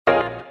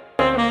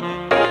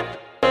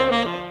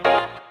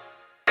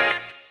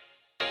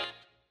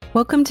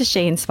Welcome to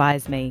She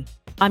Inspires Me.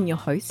 I'm your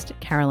host,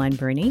 Caroline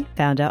Bruni,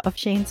 founder of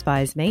She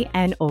Inspires Me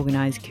and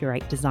Organise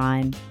Curate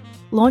Design.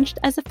 Launched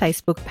as a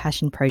Facebook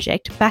passion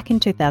project back in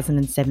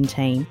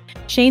 2017,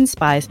 She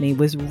Inspires Me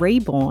was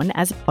reborn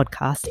as a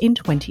podcast in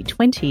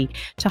 2020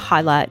 to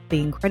highlight the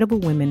incredible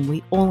women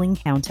we all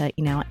encounter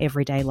in our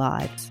everyday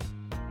lives.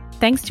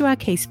 Thanks to our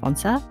key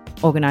sponsor,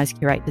 Organise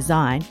Curate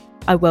Design,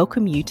 I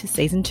welcome you to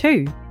Season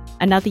 2,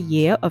 another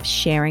year of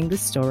sharing the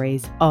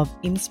stories of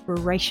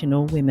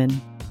inspirational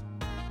women.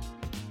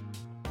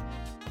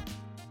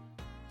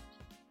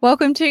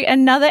 Welcome to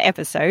another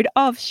episode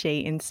of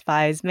She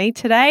Inspires Me.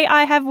 Today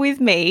I have with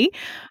me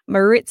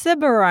Maritza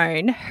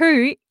Barone,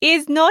 who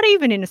is not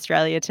even in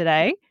Australia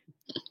today.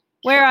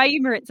 Where are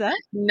you, Maritza?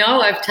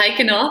 No, I've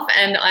taken off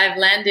and I've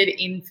landed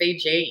in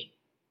Fiji,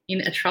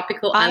 in a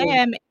tropical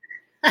island.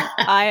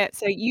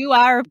 So you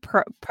are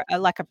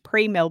like a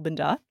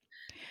pre-Melbourner.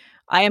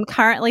 I am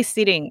currently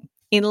sitting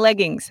in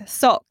leggings,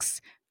 socks,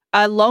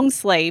 a long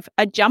sleeve,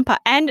 a jumper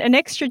and an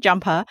extra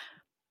jumper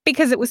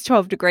because it was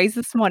 12 degrees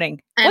this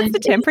morning. And what's the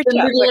temperature?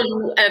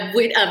 The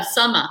middle of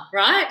summer,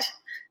 right?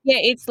 Yeah,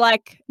 it's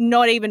like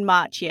not even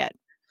March yet.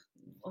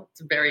 Well,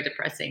 it's very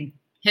depressing.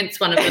 Hence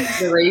one of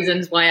the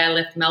reasons why I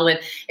left Melbourne.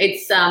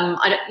 It's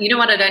you know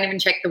what? I don't even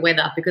check the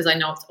weather because I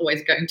know it's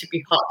always going to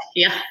be hot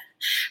here.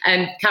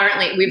 And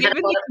currently we've had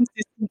a lot of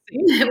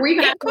rain.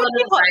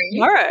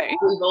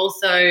 We've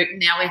also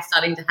now we're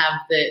starting to have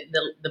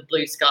the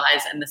blue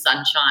skies and the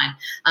sunshine.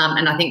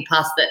 And I think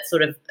past that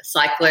sort of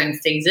cyclone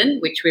season,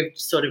 which we've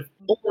sort of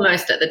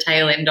almost at the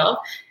tail end of,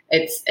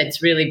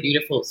 it's really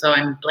beautiful. So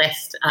I'm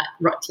blessed.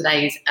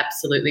 Today is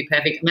absolutely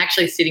perfect. I'm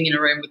actually sitting in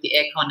a room with the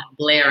aircon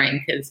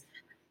blaring because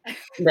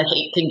the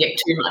heat can get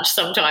too much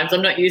sometimes.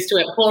 I'm not used to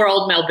it. Poor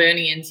old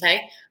Melburnians,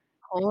 hey?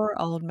 Poor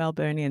old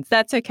Melburnians.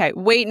 That's okay.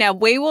 We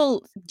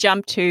will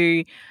jump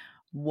to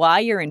why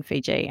you're in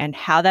Fiji and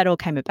how that all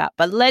came about.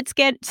 But let's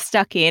get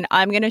stuck in.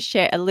 I'm going to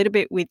share a little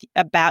bit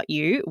about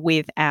you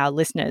with our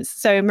listeners.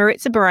 So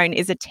Maritza Barone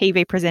is a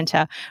TV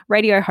presenter,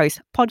 radio host,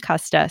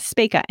 podcaster,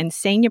 speaker, and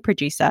senior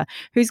producer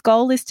whose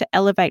goal is to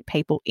elevate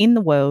people in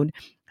the world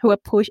who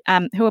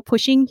are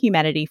pushing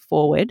humanity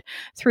forward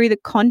through the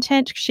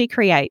content she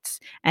creates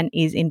and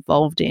is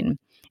involved in.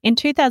 In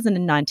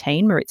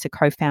 2019, Maritza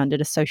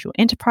co-founded a social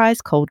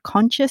enterprise called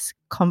Conscious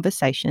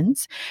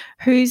Conversations,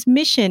 whose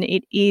mission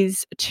it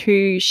is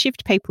to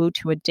shift people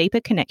to a deeper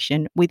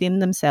connection within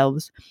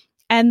themselves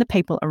and the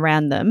people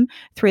around them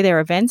through their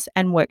events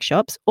and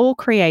workshops, all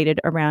created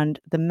around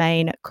the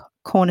main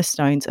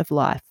cornerstones of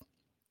life.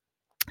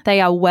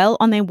 They are well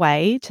on their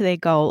way to their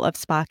goal of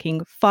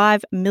sparking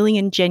 5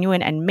 million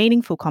genuine and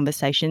meaningful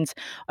conversations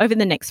over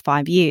the next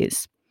 5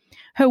 years.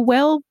 Her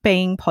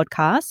well-being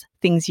podcast,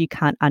 Things You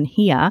Can't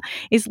Unhear,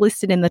 is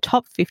listed in the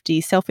top 50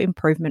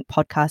 self-improvement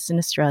podcasts in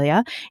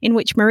Australia, in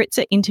which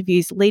Maritza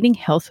interviews leading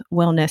health,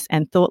 wellness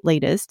and thought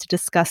leaders to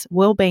discuss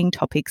well-being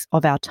topics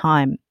of our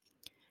time.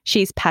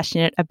 She's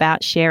passionate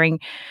about sharing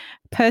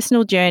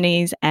personal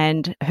journeys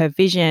and her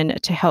vision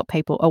to help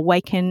people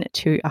awaken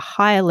to a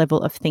higher level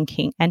of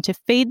thinking and to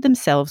feed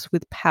themselves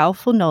with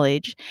powerful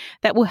knowledge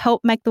that will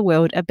help make the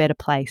world a better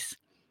place.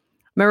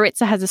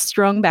 Maritza has a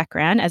strong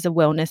background as a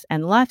wellness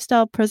and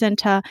lifestyle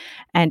presenter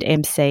and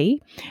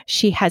MC.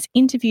 She has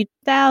interviewed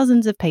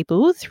thousands of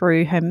people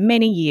through her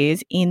many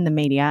years in the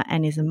media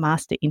and is a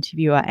master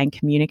interviewer and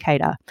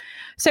communicator.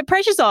 So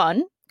pressure's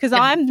on because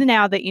I'm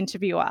now the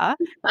interviewer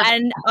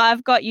and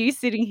I've got you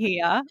sitting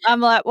here.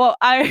 I'm like, well,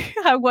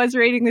 I was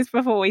reading this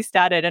before we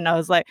started and I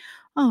was like,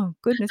 oh,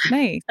 goodness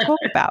me, talk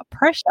about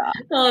pressure.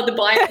 Oh, the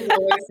bios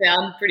always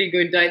sound pretty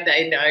good, don't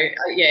they? No,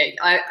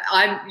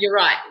 you're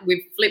right.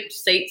 We've flipped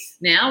seats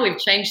now. We've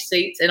changed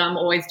seats and I'm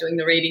always doing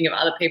the reading of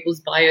other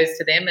people's bios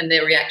to them and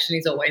their reaction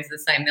is always the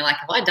same. They're like,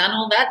 have I done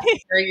all that?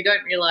 No, you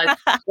don't realise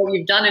what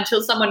you've done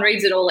until someone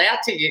reads it all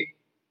out to you.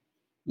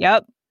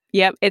 Yep.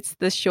 It's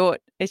the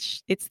short,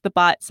 it's the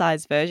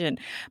bite-sized version.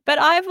 But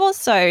I've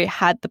also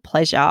had the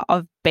pleasure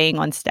of being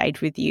on stage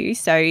with you.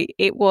 So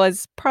it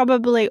was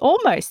probably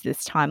almost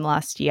this time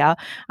last year.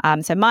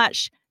 So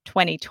March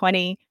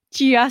 2020,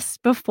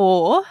 just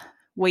before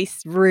we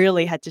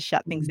really had to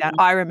shut things down.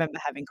 I remember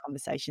having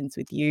conversations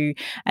with you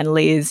and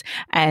Liz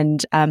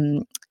and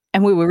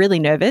we were really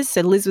nervous.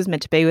 So Liz was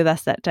meant to be with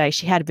us that day.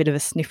 She had a bit of a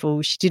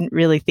sniffle. She didn't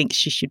really think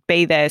she should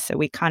be there. So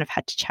we kind of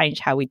had to change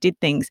how we did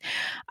things.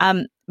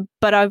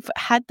 But I've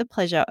had the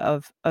pleasure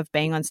of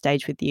being on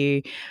stage with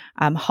you,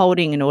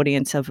 holding an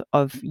audience of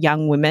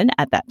young women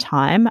at that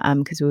time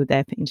because we were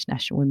there for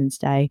International Women's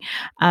Day.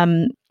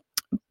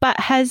 But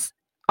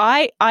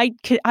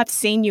I've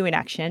seen you in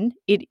action.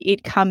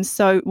 It comes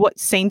what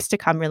seems to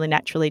come really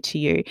naturally to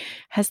you.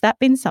 Has that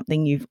been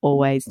something you've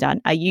always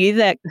done? Are you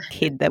the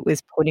kid that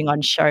was putting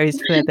on shows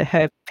for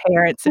her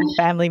parents and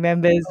family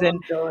members and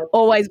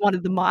always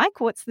wanted the mic?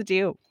 What's the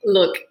deal?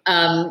 Look,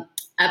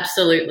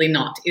 absolutely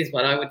not is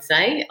what I would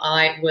say.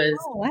 I was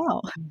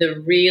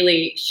the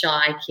really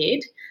shy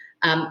kid.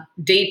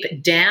 Deep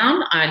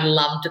down, I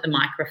loved the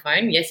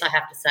microphone. Yes, I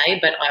have to say,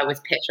 but I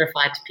was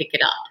petrified to pick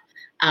it up.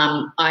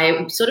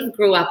 I sort of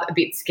grew up a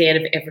bit scared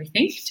of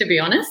everything, to be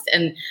honest.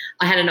 And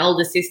I had an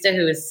older sister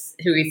who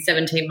is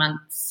 17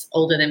 months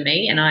older than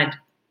me, and I'd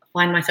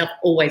find myself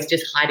always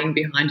just hiding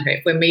behind her.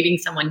 If we're meeting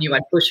someone new,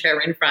 I'd push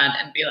her in front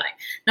and be like,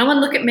 "No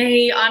one look at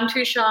me. I'm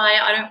too shy.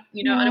 I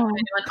don't want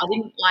anyone." I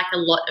didn't like a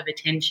lot of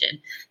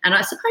attention, and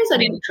I suppose I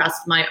didn't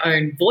trust my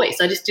own voice.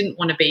 I just didn't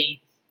want to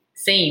be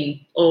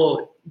seen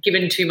or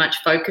given too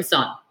much focus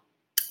on.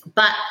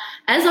 But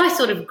as I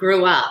sort of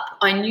grew up,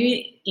 I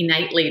knew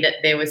innately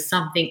that there was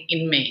something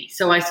in me.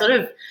 So I sort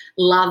of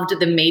loved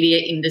the media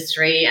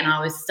industry, and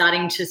I was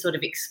starting to sort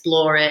of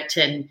explore it,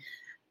 and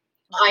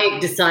I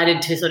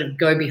decided to sort of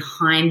go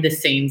behind the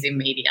scenes in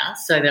media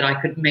so that I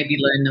could maybe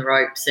learn the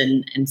ropes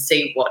and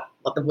see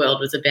what the world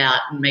was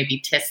about and maybe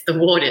test the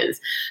waters.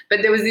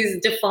 But there was this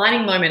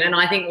defining moment, and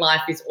I think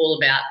life is all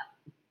about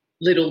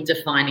little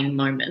defining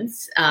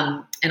moments.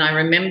 And I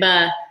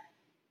remember,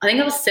 I think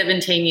I was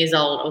 17 years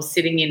old. I was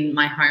sitting in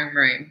my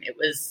homeroom. It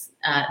was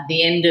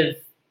the end of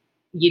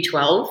year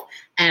 12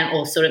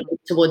 or sort of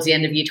towards the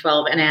end of year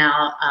 12, and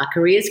our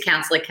careers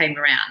counsellor came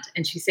around,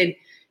 and she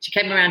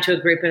came around to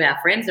a group of our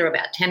friends. There were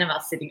about 10 of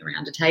us sitting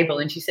around a table,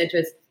 and she said to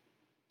us,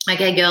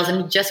 "Okay, girls,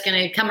 I'm just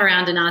going to come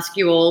around and ask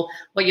you all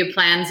what your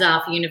plans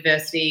are for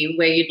university,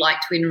 where you'd like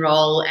to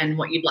enroll, and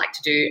what you'd like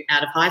to do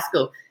out of high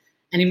school."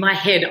 And in my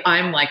head,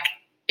 I'm like,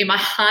 in my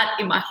heart,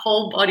 in my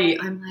whole body,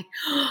 I'm like,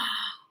 "Oh,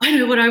 I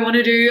know what I want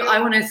to do. I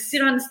want to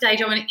sit on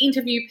stage. I want to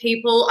interview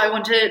people. I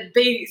want to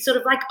be sort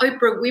of like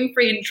Oprah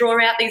Winfrey and draw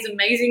out these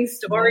amazing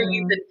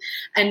stories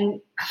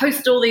and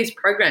host all these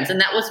programs." And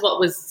that was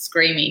what was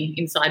screaming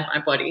inside my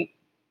body.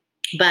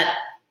 But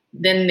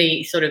then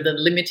the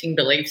limiting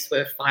beliefs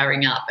were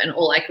firing up, and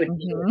all I could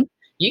hear,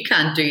 "You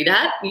can't do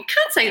that. You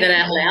can't say that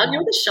out loud.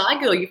 You're the shy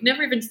girl. You've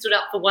never even stood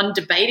up for one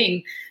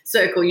debating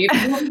circle. You've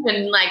never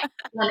even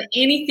done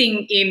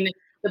anything in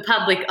the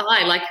public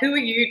eye. Like, who are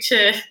you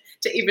to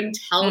even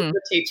tell the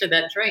teacher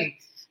that dream?"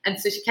 And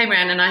so she came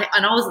around, and I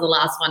was the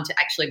last one to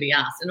actually be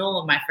asked. And all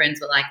of my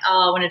friends were like,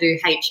 "Oh, I want to do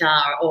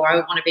HR, or I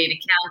want to be an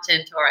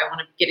accountant, or I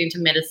want to get into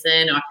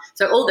medicine," or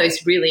so all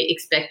those really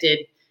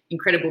expected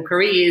incredible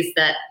careers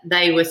that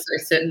they were so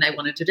certain they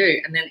wanted to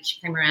do. And then she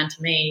came around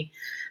to me,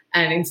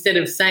 and instead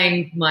of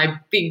saying my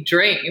big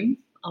dream,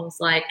 I was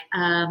like,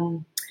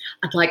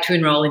 "I'd like to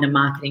enroll in a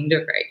marketing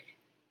degree."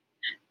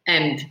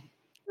 And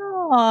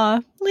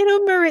oh, little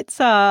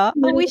Maritza.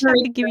 I wish I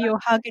could give you a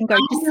hug and go,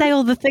 just say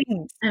all the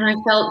things. And I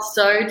felt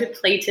so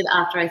depleted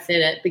after I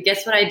said it. But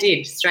guess what I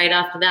did straight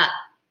after that?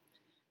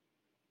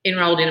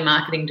 Enrolled in a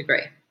marketing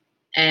degree.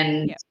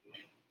 And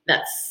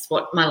that's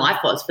what my life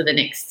was for the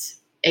next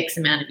X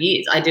amount of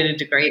years. I did a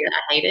degree that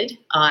I hated.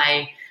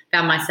 I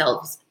found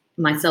myself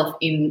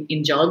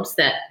in jobs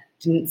that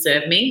didn't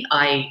serve me.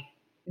 I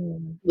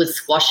was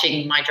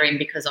squashing my dream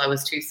because I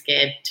was too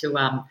scared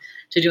to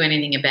do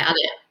anything about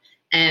it.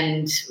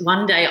 And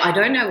one day, I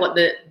don't know what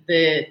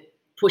the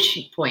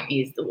pushing point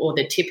is or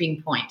the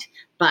tipping point,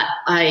 but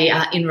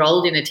I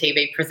enrolled in a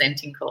TV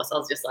presenting course. I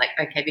was just like,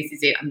 okay, this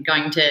is it. I'm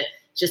going to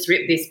just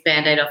rip this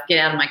Band-Aid off, get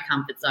out of my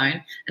comfort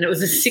zone. And it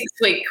was a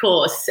 6-week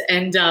course.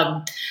 And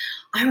I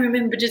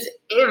remember just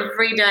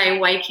every day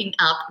waking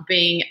up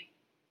being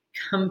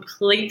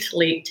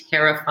completely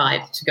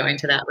terrified to go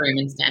into that room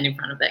and stand in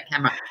front of that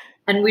camera.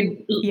 And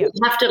we'd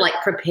have to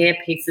prepare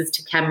pieces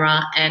to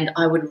camera, and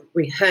I would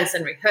rehearse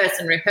over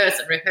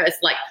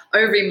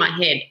in my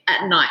head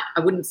at night. I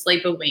wouldn't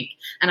sleep a wink,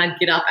 and I'd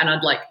get up and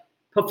I'd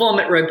perform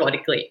it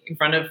robotically in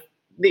front of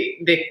the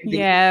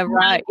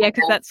right. Yeah,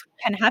 because that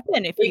can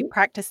happen if you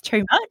practice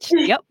too much.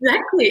 Yep.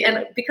 Exactly.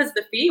 And because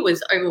the fear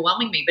was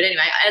overwhelming me. But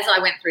anyway, as I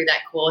went through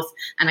that course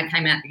and I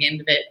came out at the end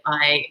of it,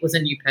 I was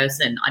a new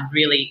person. I'd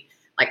really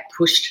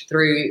pushed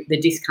through the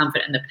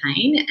discomfort and the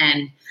pain.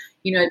 And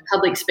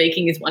public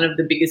speaking is one of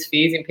the biggest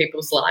fears in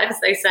people's lives,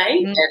 they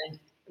say. And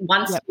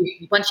once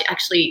you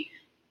actually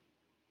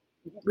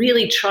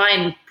really try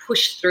and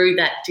push through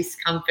that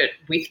discomfort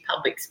with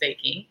public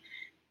speaking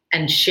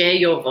and share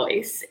your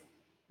voice,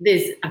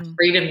 there's a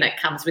freedom that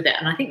comes with it.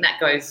 And I think that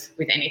goes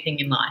with anything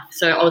in life.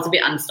 So I was a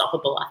bit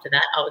unstoppable after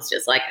that. I was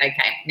just like,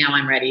 okay, now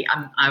I'm ready.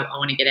 I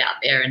want to get out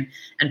there and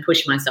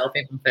push myself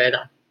even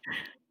further.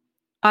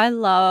 I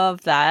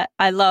love that.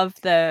 I love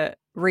the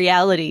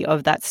reality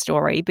of that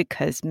story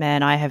because,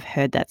 man, I have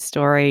heard that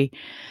story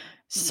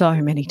so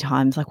many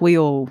times. We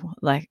all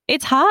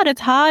it's hard. It's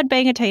hard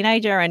being a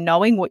teenager and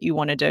knowing what you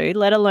want to do,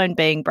 let alone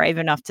being brave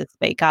enough to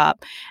speak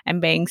up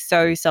and being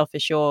so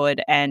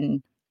self-assured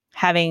and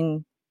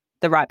having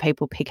the right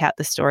people pick out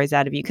the stories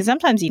out of you. Because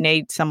sometimes you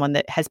need someone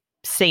that has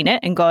seen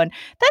it and gone,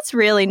 that's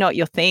really not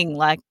your thing.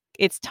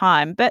 It's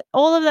time. But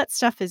all of that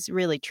stuff is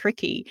really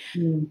tricky.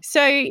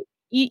 So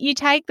you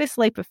take this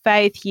leap of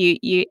faith,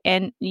 you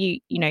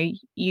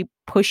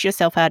push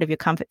yourself out of your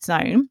comfort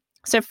zone.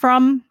 So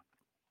from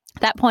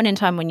that point in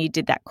time when you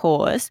did that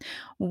course,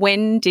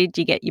 when did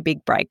you get your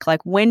big break?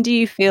 When do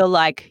you feel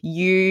like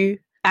you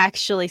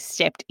actually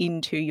stepped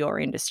into your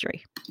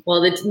industry?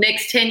 Well, the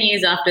next 10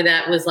 years after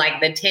that was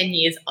the 10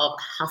 years of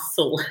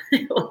hustle.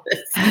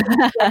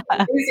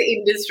 This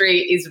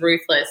industry is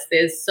ruthless.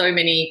 There's so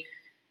many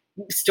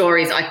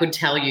stories I could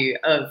tell you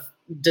of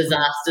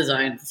disaster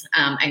zones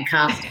and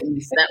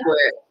castings that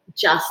were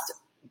just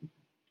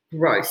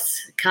gross,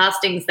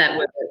 castings that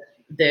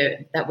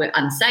were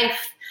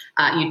unsafe.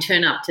 You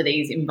turn up to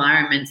these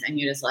environments and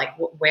you're just like,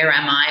 where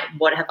am I?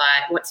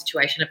 What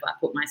situation have I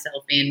put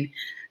myself in?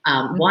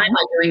 Why am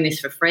I doing this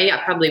for free?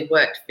 I probably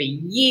worked for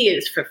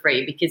years for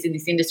free because in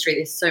this industry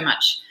there's so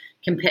much.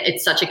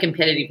 It's such a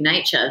competitive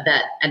nature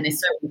and there's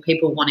so many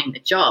people wanting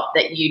the job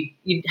that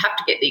you'd have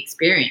to get the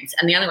experience,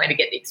 and the only way to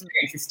get the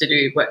experience is to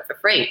do work for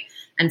free.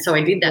 And so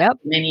I did that for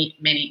many,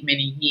 many,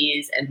 many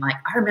years. And like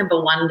I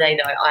remember one day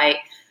though, I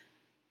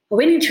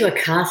went into a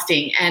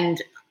casting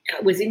and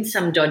it was in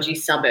some dodgy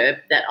suburb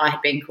that I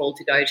had been called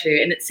to go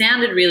to, and it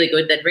sounded really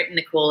good. They'd written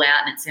the call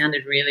out and it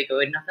sounded really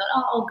good, and I thought,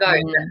 oh, I'll go.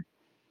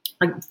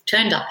 I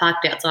turned up,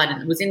 parked outside,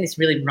 and it was in this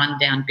really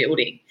run-down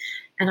building.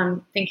 And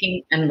I'm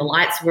thinking, and the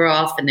lights were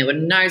off and there were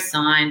no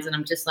signs, and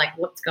I'm just like,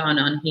 what's going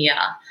on here?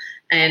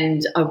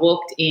 And I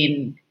walked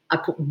in, I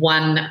put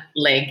one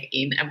leg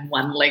in and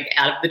one leg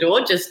out of the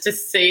door just to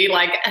see,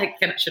 like,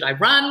 should I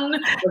run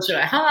or should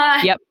I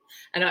hide? Yep.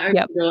 And I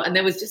opened the door, and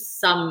there was just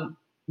some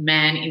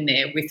man in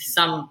there with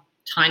some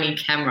tiny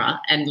camera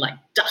and, like,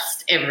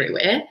 dust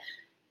everywhere.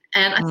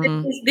 And I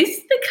said, is this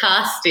the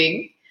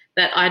casting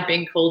that I'd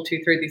been called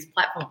to through this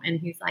platform? And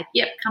he's like,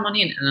 yep, come on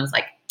in. And I was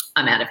like,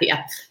 I'm out of here.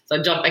 So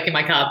I jumped back in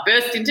my car,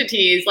 burst into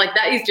tears. Like,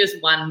 that is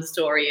just one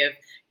story of,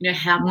 you know,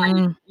 how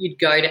much you'd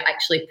go to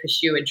actually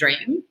pursue a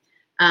dream.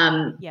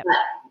 But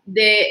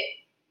there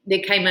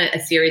came a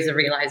series of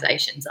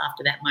realizations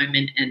after that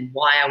moment and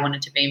why I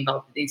wanted to be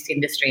involved with this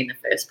industry in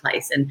the first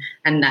place.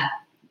 And that,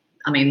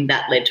 I mean,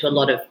 that led to a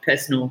lot of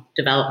personal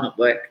development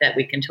work that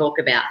we can talk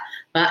about.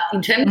 But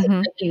in terms of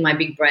making my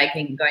big break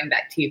and going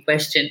back to your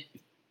question,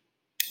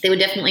 there were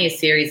definitely a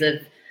series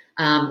of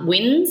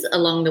wins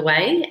along the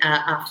way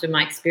after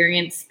my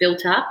experience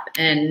built up,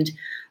 and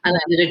I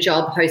landed a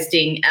job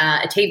hosting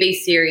a TV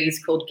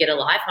series called Get a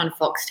Life on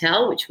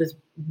Foxtel, which was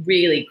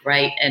really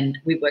great, and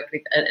we worked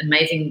with an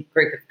amazing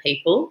group of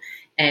people,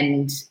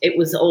 and it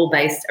was all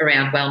based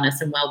around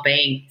wellness and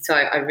well-being. So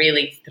I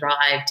really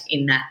thrived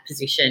in that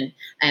position,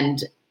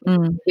 and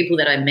people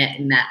that I met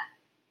in that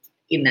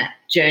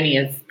journey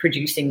of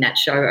producing that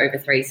show over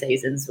 3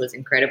 seasons was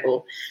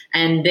incredible.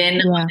 And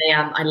then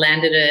I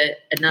landed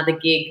another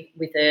gig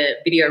with a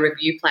video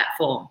review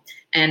platform,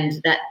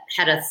 and that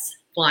had us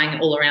flying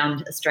all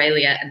around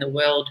Australia and the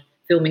world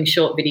filming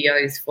short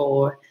videos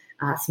for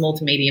small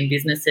to medium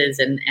businesses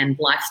and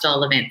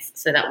lifestyle events.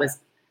 So that was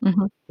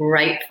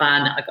great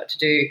fun. I got to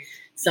do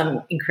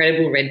some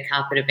incredible red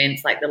carpet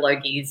events like the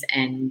Logies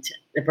and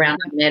the Brownlow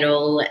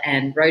Medal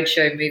and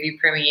roadshow movie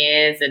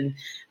premieres, and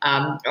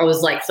I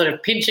was like sort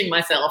of pinching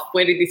myself,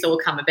 where did this all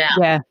come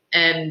about?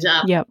 And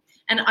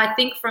I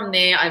think from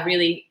there I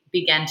really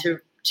began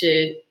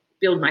to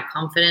build my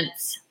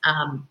confidence.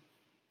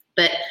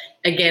 But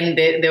again,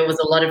 there was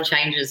a lot of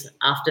changes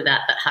after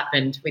that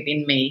happened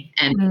within me,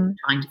 and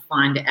trying to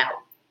find out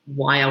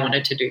why I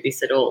wanted to do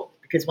this at all.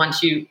 Because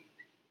once you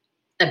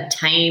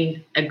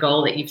obtain a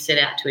goal that you've set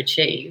out to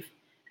achieve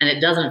and it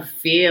doesn't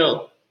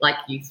feel like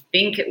you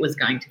think it was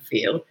going to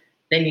feel,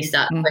 then you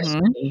start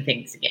questioning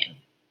things again.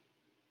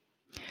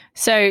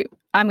 So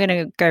I'm going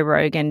to go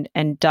rogue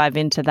and dive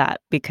into that,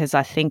 because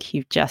I think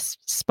you've just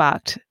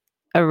sparked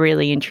a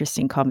really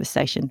interesting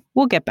conversation.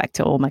 We'll get back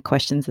to all my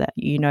questions that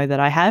you know that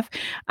I have.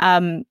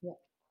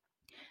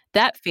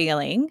 That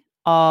feeling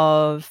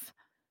of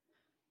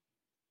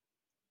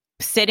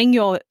setting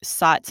your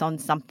sights on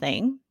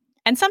something,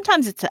 and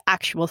sometimes it's an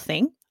actual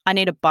thing. I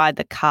need to buy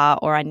the car,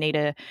 or I need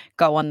to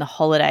go on the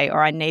holiday,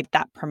 or I need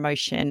that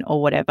promotion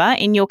or whatever.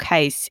 In your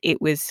case,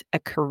 it was a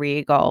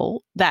career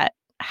goal that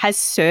has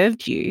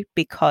served you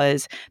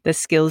because the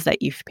skills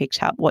that you've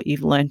picked up, what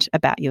you've learned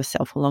about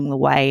yourself along the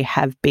way,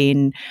 have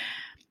been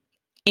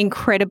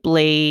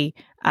incredibly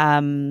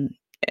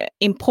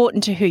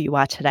important to who you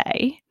are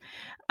today.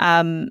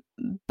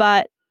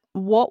 But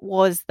what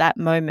was that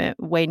moment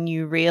when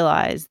you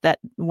realized that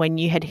when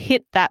you had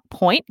hit that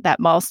point, that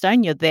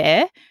milestone, you're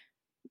there?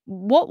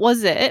 What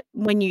was it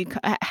when you,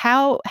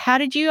 how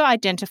did you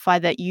identify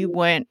that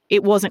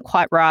it wasn't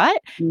quite right?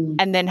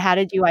 And then how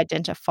did you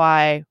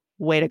identify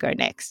where to go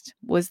next?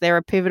 Was there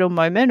a pivotal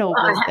moment, or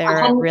was there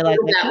a realization? I hadn't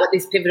thought about what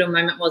this pivotal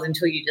moment was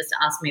until you just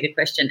asked me the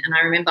question. And I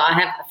remember I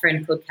have a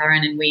friend called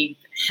Karen, and we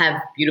have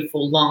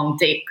beautiful, long,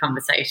 deep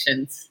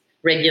conversations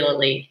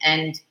regularly.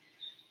 And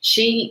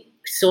she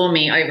saw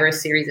me over a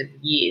series of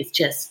years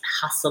just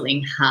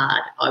hustling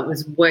hard. I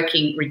was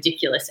working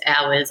ridiculous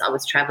hours. I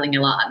was traveling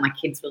a lot. My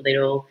kids were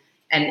little.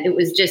 And it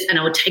was just, and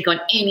I would take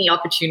on any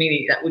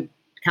opportunity that would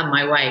come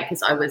my way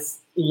because I was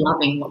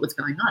loving what was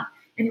going on.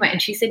 Anyway,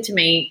 and she said to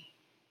me,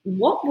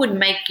 what would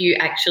make you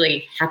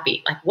actually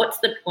happy? Like, what's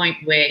the point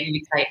where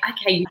you say,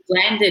 okay, you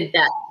landed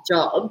that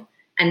job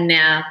and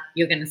now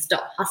you're going to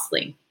stop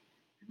hustling?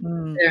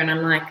 And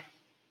I'm like,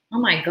 oh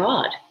my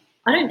God,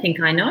 I don't think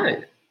I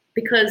know,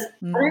 because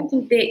I don't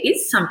think there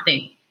is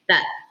something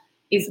that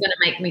is going to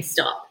make me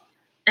stop.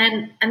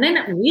 And then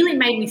it really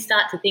made me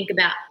start to think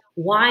about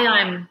why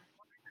I'm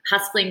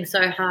hustling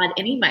so hard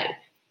anyway.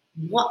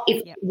 What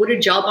if would a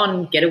job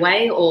on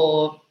Getaway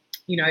or,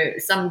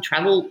 some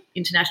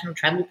international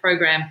travel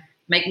program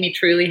make me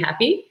truly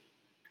happy?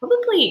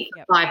 Probably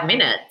 5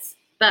 minutes,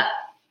 but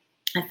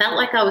I felt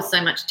like I was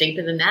so much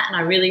deeper than that. And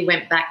I really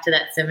went back to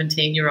that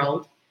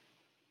 17-year-old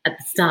at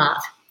the start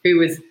who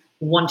was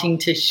wanting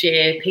to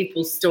share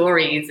people's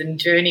stories and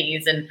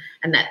journeys and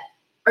that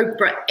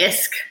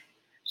Oprah-esque.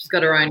 She's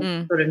got her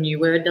own sort of new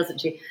word,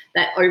 doesn't she?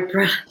 That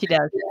Oprah. She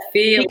does.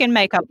 Feel. She can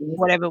make up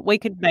whatever. We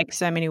could make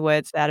so many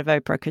words out of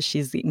Oprah because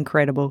she's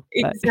incredible.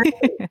 Exactly.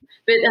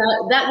 But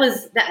that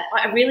was that.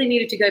 I really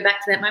needed to go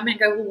back to that moment and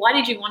go, well, why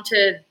did you want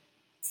to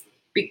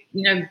be,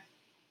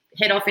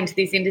 head off into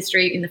this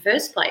industry in the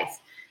first place?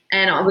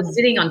 And I was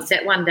sitting on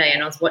set one day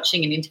and I was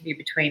watching an interview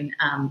between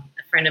a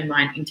friend of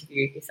mine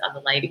interviewed this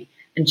other lady,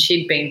 and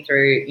she'd been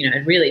through,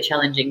 really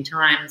challenging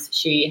times.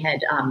 She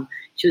had,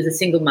 she was a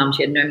single mum.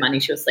 She had no money.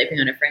 She was sleeping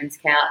on a friend's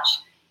couch,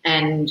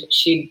 and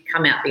she'd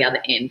come out the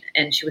other end.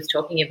 And she was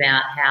talking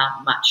about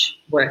how much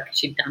work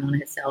she'd done on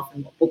herself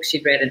and what books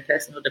she'd read and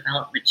personal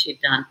development she'd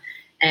done.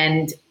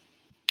 And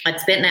I'd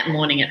spent that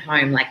morning at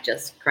home like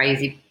just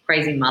crazy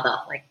mother,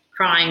 like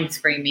crying,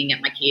 screaming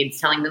at my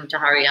kids, telling them to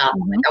hurry up.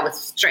 Like I was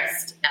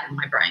stressed out of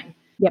my brain.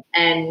 Yep.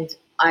 And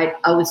I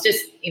was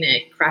just in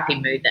a crappy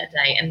mood that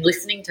day, and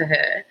listening to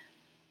her,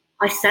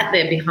 I sat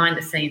there behind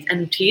the scenes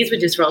and tears were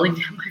just rolling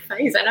down my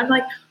face. And I'm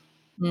like,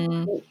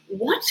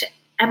 what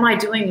am I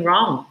doing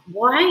wrong?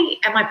 Why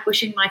am I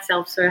pushing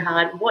myself so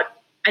hard?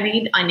 I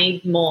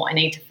need more. I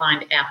need to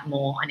find out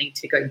more. I need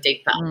to go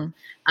deeper.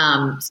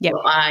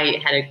 I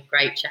had a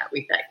great chat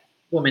with that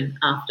woman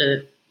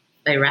after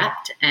they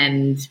wrapped,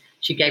 and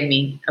she gave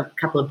me a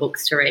couple of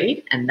books to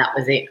read, and that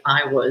was it.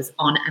 I was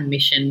on a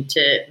mission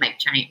to make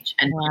change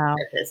and find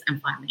purpose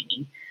and find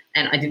meaning.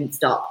 And I didn't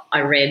stop. I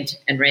read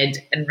and read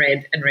and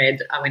read and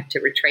read. I went to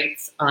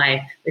retreats.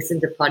 I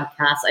listened to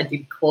podcasts. I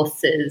did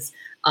courses.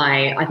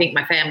 I think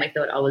my family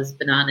thought I was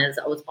bananas.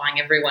 I was buying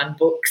everyone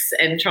books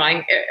and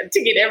trying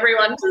to get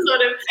everyone to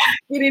sort of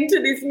get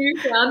into this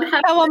newfound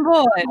happiness on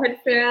board. I had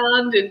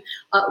found. And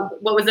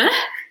what was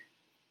that?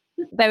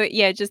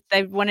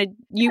 They wanted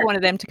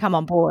them to come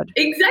on board.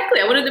 Exactly.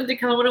 I wanted them to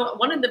come. I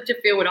wanted them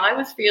to feel what I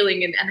was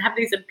feeling and have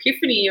this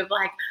epiphany of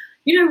like,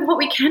 what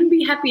we can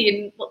be happy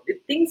and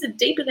things are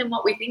deeper than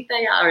what we think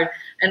they are.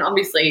 And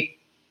obviously,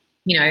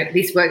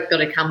 this work's got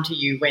to come to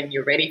you when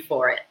you're ready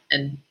for it.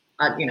 And,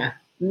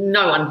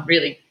 no one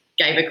really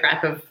gave a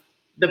crap of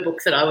the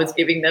books that I was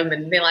giving them.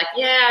 And they're like,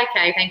 yeah,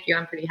 okay, thank you.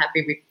 I'm pretty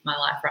happy with my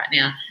life right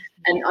now.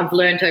 And I've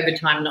learned over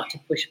time not to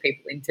push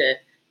people into,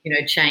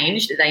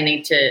 change. They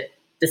need to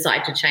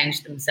decide to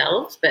change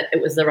themselves. But it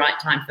was the right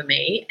time for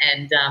me.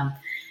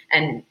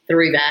 And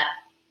through that,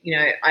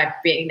 I've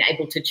been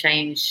able to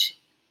change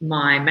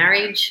my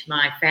marriage,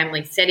 my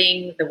family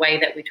setting, the way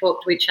that we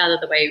talk to each other,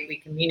 the way we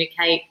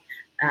communicate.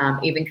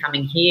 Even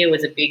coming here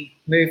was a big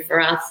move for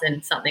us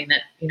and something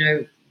that,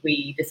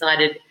 we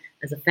decided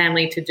as a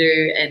family to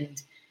do.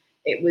 And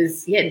it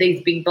was, these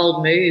big,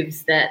 bold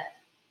moves that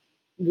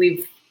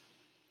we've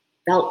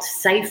felt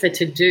safer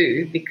to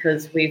do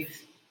because we've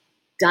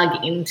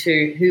dug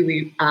into who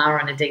we are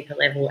on a deeper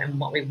level and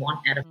what we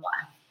want out of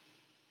life.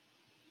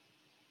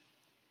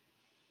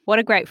 What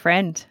a great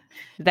friend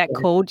that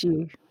called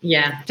you.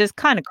 Yeah. Just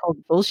kind of called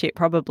bullshit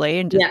probably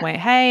and just went,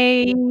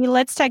 hey,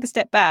 let's take a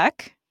step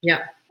back.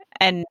 Yeah.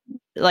 And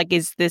like,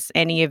 is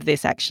any of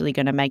this actually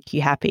going to make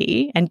you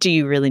happy? And do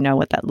you really know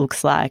what that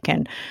looks like?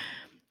 And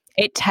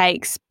it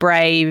takes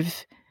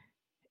brave,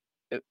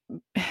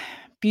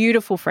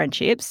 beautiful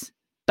friendships,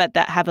 but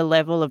that have a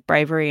level of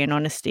bravery and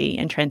honesty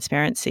and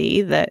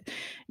transparency that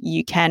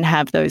you can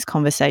have those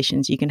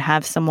conversations. You can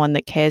have someone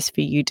that cares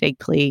for you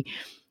deeply,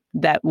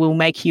 that will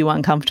make you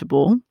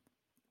uncomfortable,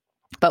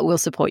 but will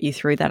support you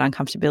through that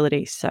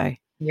uncomfortability. So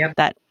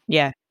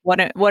what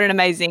an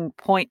amazing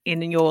point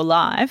in your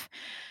life.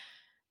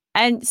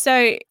 And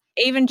so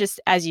even just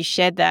as you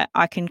shared that,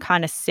 I can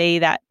kind of see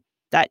that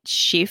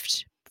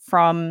shift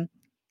from,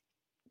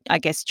 I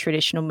guess,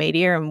 traditional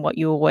media and what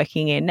you were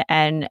working in,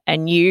 and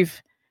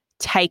you've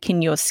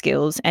taken your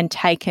skills and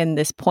taken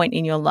this point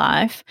in your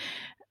life,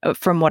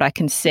 from what I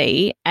can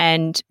see,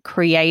 and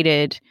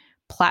created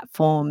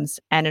platforms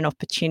and an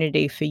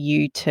opportunity for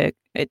you to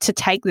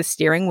take the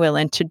steering wheel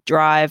and to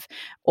drive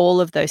all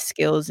of those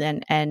skills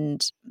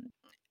and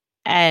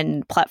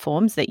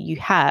platforms that you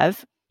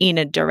have in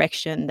a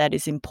direction that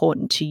is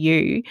important to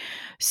you.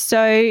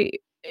 So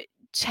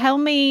tell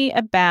me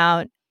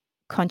about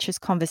Conscious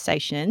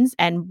Conversations,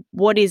 and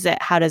what is it?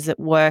 How does it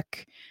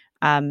work?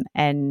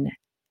 And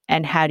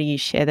how do you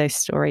share those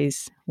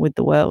stories with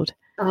the world?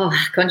 Oh,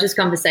 Conscious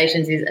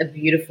Conversations is a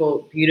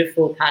beautiful,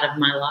 beautiful part of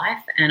my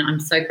life, and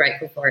I'm so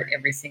grateful for it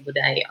every single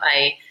day.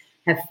 I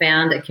have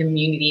found a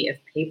community of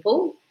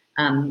people.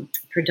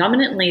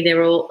 Predominantly,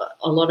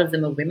 a lot of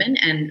them are women,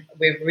 and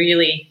we're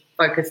really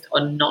focused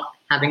on not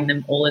having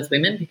them all as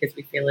women because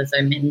we feel as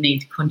though men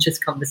need conscious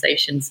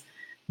conversations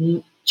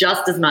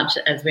just as much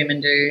as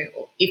women do,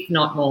 if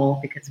not more,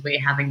 because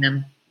we're having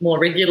them more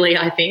regularly,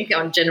 I think,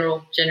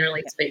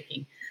 generally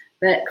speaking.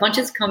 But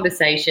Conscious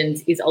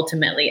Conversations is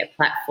ultimately a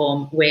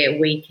platform where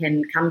we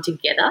can come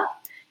together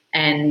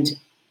and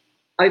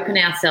open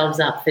ourselves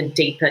up for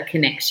deeper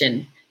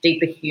connection,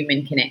 deeper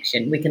human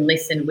connection. We can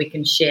listen, we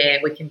can share,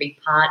 we can be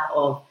part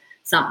of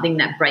something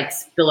that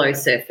breaks below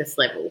surface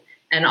level.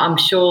 And I'm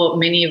sure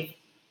many of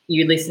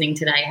you listening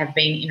today have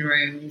been in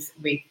rooms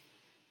with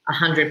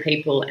 100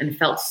 people and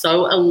felt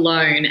so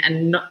alone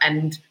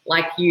and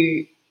like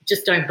you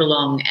just don't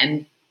belong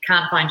and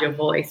can't find your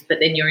voice, but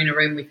then you're in a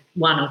room with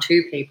one or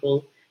two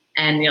people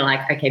and you're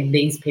like, okay,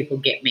 these people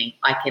get me.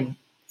 I can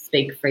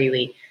speak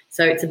freely.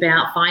 So it's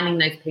about finding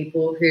those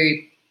people who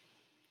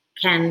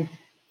can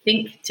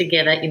think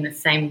together in the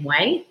same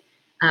way.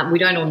 We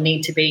don't all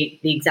need to be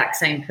the exact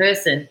same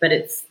person, but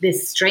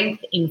there's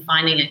strength in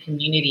finding a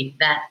community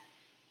that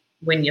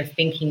when you're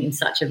thinking in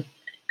such a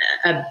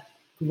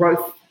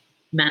growth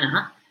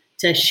manner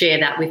to share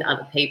that with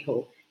other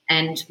people.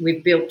 And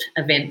we've built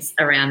events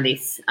around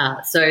this.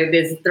 So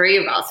there's three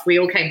of us. We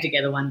all came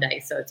together one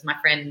day. So it's my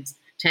friend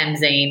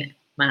Tamzeen,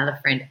 my other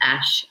friend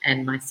Ash,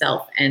 and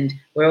myself. And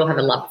we all have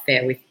a love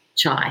affair with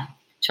chai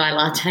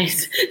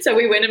lattes. So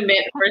we went and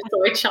met for a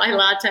soy chai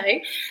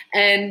latte.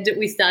 And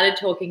we started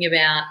talking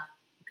about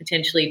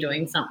potentially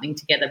doing something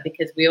together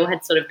because we all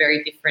had sort of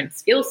very different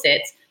skill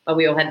sets, but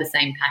we all had the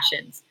same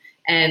passions.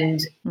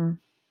 And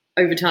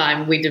over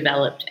time, we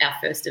developed our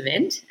first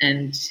event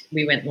and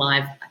we went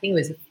live, I think it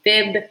was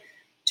Feb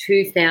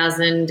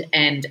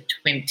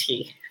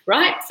 2020,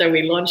 right? So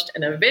we launched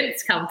an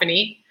events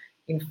company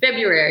in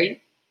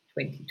February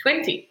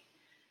 2020.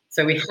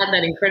 So we had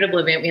that incredible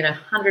event. We had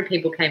 100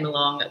 people came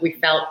along. We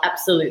felt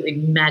absolutely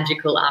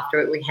magical after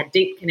it. We had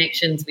deep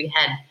connections. We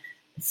had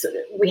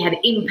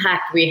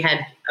impact. We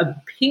had a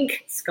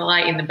pink sky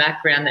in the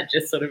background that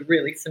just sort of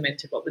really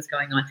cemented what was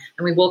going on.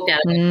 And we walked out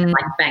of it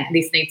like, bang,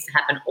 this needs to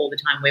happen all the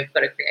time. We've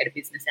got to create a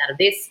business out of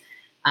this.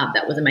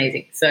 That was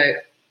amazing. So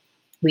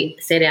we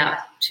set out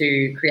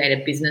to create a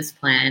business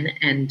plan.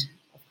 And,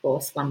 of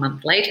course, 1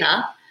 month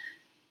later,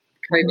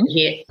 COVID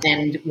hit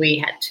and we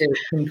had to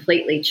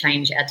completely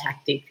change our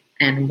tactic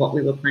and what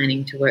we were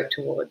planning to work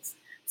towards.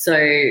 So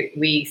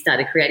we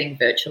started creating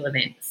virtual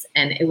events.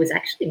 And it was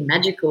actually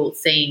magical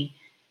seeing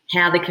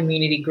how the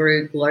community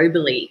grew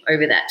globally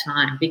over that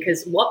time,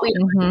 because what we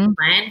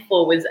planned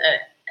for was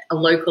a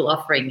local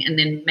offering and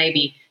then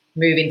maybe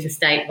move into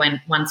state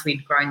once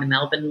we'd grown the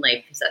Melbourne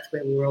leg, because that's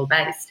where we were all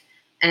based.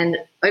 And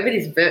over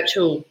this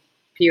virtual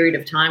period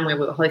of time where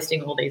we were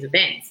hosting all these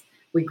events,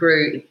 we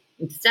grew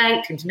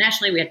interstate,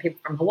 internationally. We had people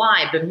from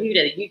Hawaii,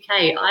 Bermuda, the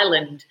UK,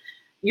 Ireland,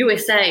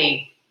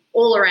 USA,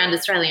 all around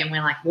Australia. And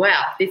we're like,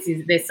 wow,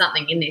 there's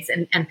something in this.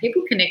 And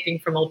people connecting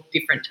from all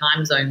different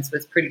time zones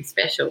was pretty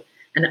special.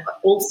 And it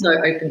also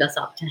opened us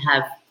up to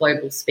have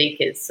global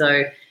speakers.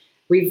 So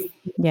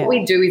what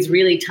we do is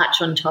really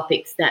touch on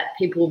topics that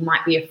people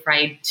might be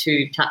afraid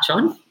to touch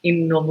on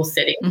in normal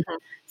settings.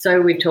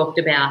 So we've talked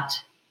about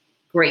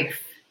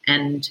grief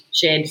and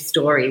shared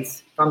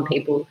stories from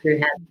people who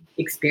have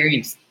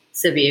experienced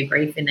severe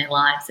grief in their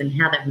lives and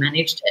how they've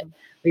managed it.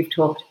 We've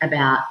talked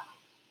about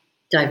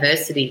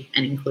diversity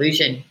and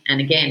inclusion,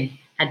 and again,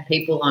 had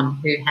people on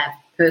who have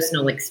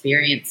personal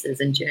experiences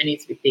and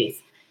journeys with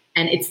this.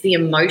 And it's the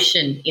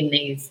emotion in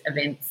these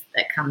events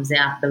that comes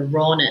out, the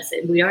rawness.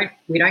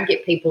 We don't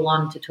get people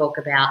on to talk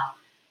about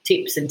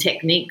tips and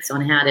techniques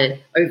on how to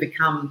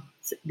overcome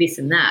this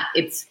and that.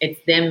 It's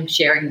them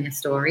sharing their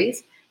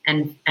stories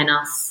and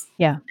us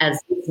as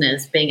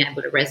listeners being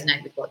able to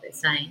resonate with what they're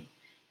saying.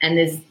 And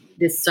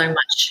there's so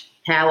much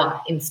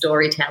power in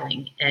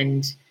storytelling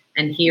and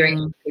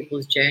hearing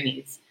people's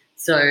journeys.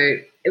 So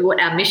what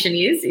our mission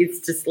is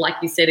just like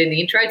you said in the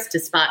intro, it's to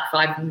spark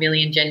 5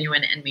 million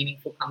genuine and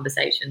meaningful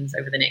conversations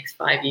over the next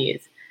 5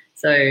 years.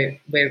 So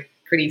we're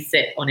pretty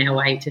set on our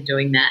way to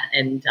doing that.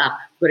 And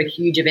we've got a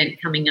huge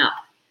event coming up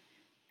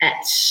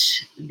at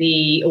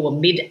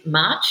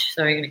mid-March,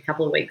 so in a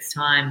couple of weeks'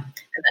 time.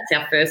 And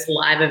that's our first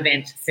live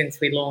event since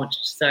we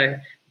launched. So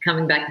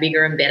coming back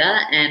bigger and better,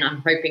 and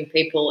I'm hoping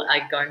people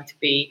are going to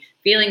be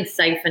feeling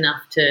safe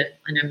enough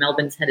I know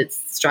Melbourne's had its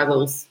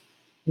struggles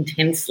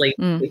intensely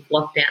with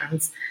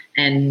lockdowns,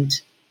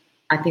 and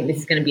I think this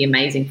is going to be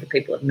amazing for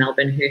people of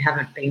Melbourne who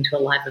haven't been to a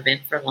live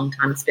event for a long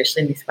time,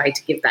 especially in this way,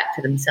 to give back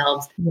to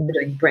themselves. We're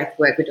doing breath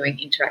work, we're doing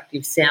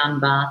interactive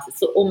sound baths.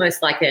 It's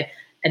almost like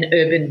an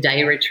urban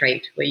day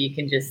retreat where you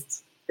can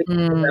just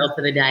forget the world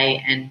for the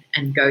day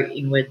and go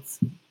inwards.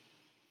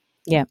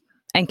 Yeah,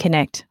 and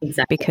connect.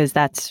 Exactly. Because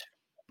that's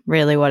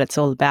really what it's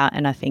all about.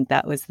 And I think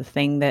that was the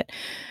thing that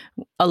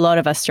a lot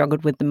of us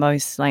struggled with the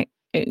most. Like,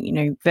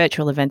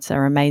 virtual events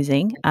are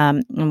amazing,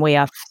 and we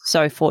are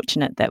so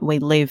fortunate that we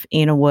live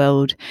in a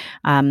world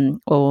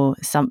or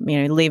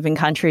live in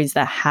countries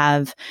that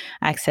have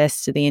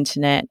access to the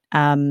internet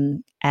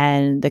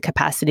and the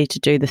capacity to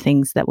do the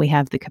things that we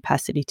have the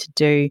capacity to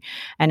do.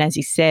 And as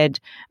you said,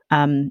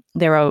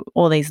 there are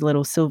all these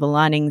little silver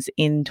linings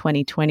in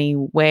 2020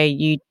 where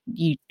you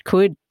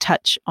could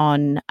touch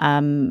on,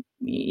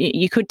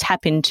 you could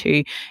tap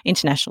into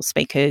international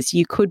speakers,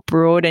 you could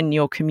broaden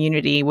your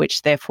community,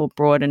 which therefore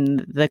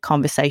broaden the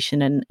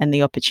conversation and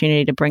the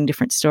opportunity to bring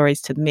different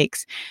stories to the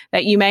mix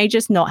that you may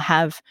just not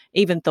have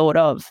even thought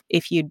of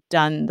if you'd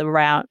done the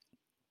route.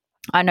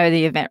 I know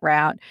the event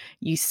route.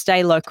 You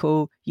stay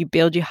local, you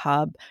build your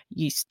hub,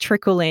 you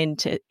trickle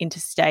into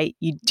interstate,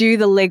 you do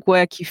the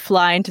legwork, you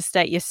fly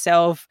interstate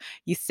yourself,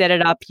 you set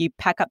it up, you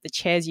pack up the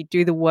chairs, you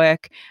do the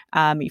work,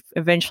 you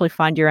eventually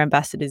find your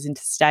ambassadors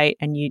interstate,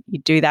 and you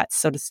do that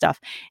sort of stuff.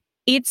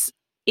 It's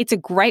a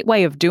great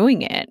way of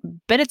doing it,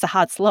 but it's a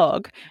hard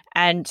slog.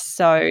 And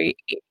so,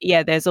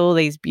 yeah, there's all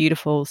these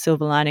beautiful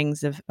silver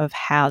linings of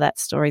how that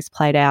story's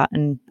played out.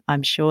 And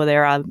I'm sure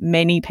there are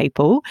many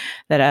people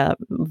that are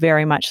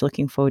very much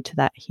looking forward to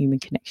that human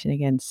connection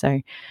again.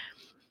 So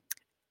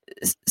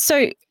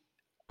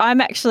I'm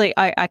actually,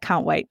 I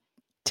can't wait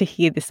to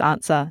hear this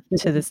answer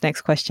to this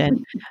next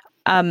question.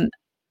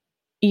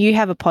 You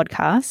have a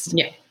podcast.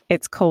 Yeah.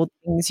 It's called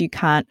Things You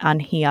Can't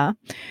Unhear.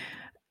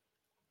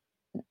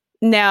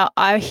 Now,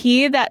 I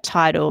hear that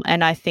title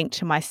and I think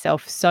to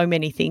myself so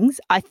many things.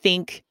 I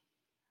think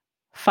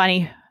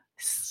funny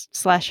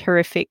 /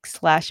 horrific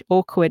 /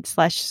 awkward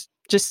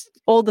 / just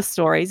all the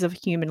stories of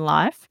human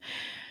life.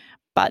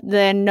 But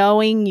then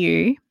knowing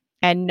you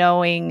and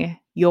knowing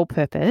your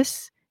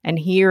purpose and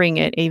hearing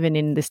it even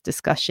in this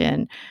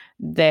discussion,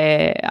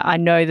 I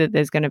know that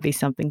there's going to be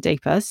something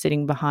deeper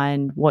sitting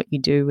behind what you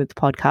do with the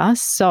podcast.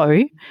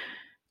 So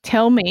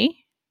tell me,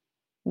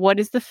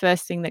 what is the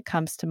first thing that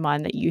comes to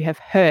mind that you have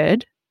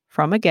heard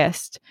from a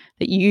guest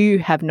that you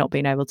have not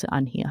been able to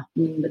unhear?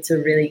 That's a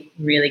really,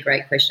 really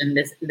great question.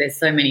 There's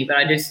so many, but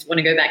I just want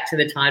to go back to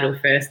the title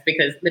first,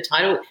 because the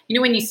title,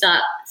 when you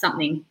start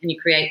something and you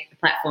create a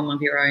platform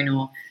of your own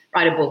or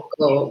write a book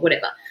or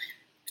whatever,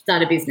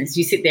 start a business,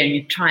 you sit there and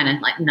you're trying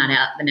to nut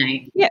out the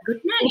name. Yeah,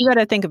 good name. You got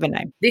to think of a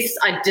name. This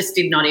I just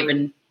did not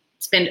even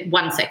spend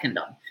 1 second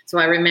on. So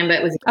I remember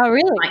it was. Oh,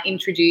 really? I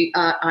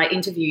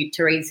interviewed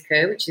Therese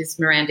Kerr, which is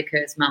Miranda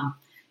Kerr's mum,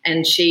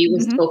 and she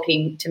was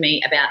talking to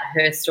me about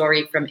her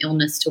story from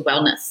illness to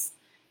wellness.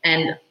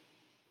 And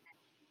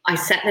I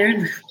sat there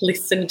and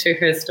listened to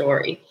her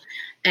story,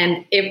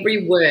 and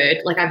every word,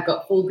 I've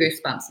got full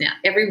goosebumps now.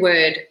 Every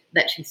word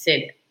that she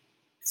said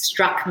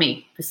struck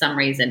me for some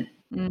reason.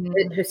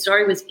 Her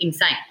story was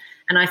insane.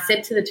 And I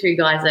said to the two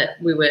guys that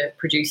we were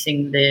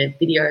producing the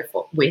video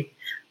with,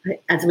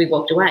 as we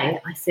walked away,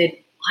 I said,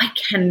 I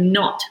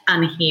cannot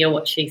unhear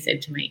what she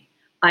said to me.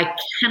 I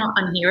cannot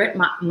unhear it.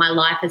 My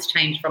life has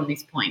changed from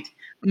this point.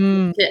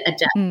 To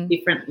adapt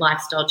different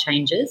lifestyle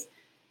changes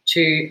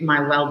to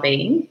my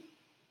well-being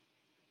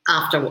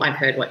after I've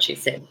heard what she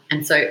said.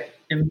 And so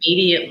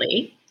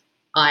immediately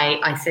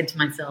I said to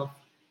myself,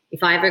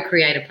 if I ever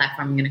create a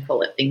platform, I'm going to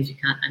call it Things You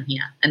Can't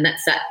Unhear. And that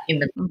sat in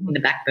the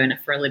back burner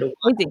for a little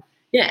while.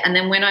 Yeah. And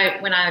then when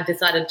I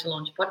decided to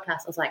launch a podcast,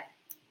 I was like,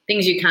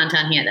 Things You Can't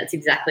Unhear, that's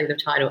exactly the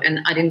title.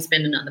 And I didn't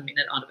spend another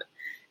minute on it.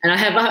 And I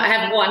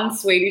have one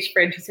Swedish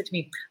friend who said to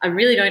me, I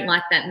really don't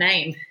like that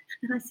name.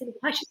 And I said,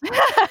 why? She said,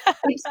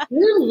 it's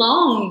too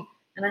long.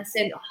 And I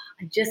said,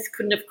 I just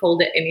couldn't have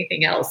called it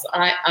anything else.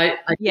 That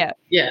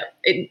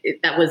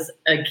was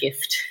a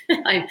gift.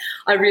 I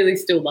really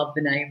still love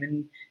the name,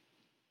 and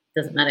it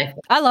doesn't matter.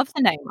 I love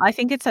the name. I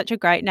think it's such a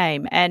great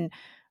name. And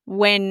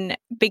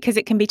because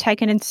it can be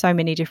taken in so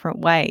many different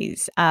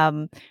ways.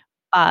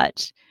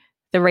 But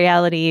the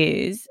reality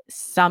is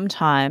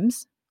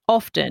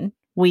often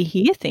we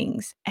hear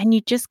things and you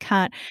just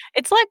can't.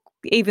 It's like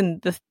even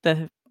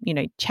the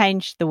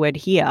change the word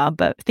here,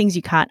 but things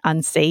you can't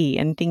unsee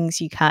and things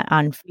you can't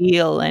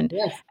unfeel,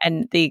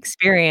 and the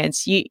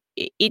experience,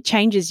 it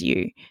changes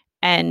you.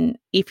 And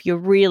if you're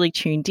really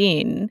tuned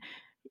in,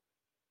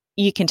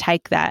 you can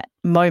take that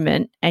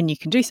moment and you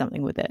can do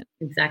something with it.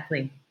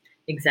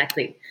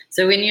 Exactly.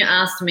 So when you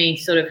asked me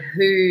sort of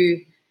who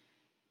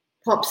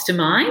pops to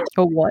mind,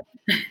 or what,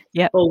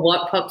 or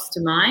what pops to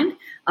mind,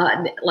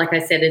 like I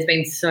said, there's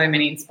been so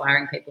many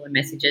inspiring people and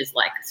messages,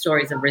 like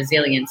stories of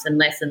resilience and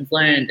lessons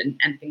learned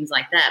and things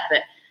like that.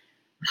 But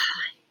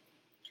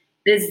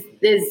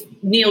there's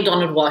Neil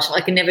Donald Walsh.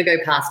 I can never go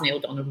past Neil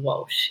Donald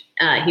Walsh.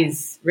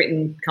 He's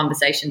written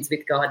Conversations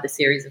with God, the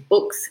series of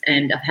books,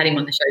 and I've had him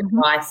on the show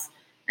twice.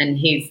 And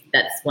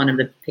that's one of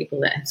the people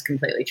that has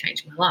completely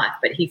changed my life.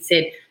 But he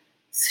said,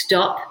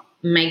 stop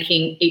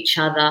making each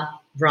other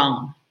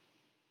wrong.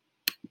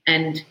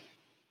 And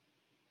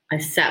I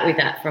sat with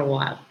that for a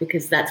while,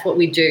 because that's what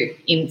we do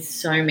in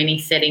so many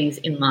settings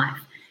in life.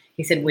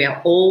 He said, we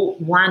are all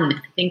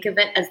one. Think of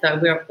it as though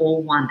we're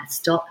all one.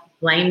 Stop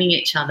blaming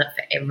each other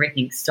for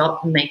everything.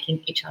 Stop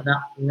making each other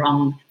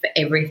wrong for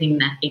everything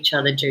that each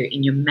other do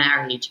in your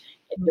marriage,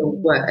 in your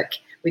work,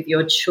 with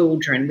your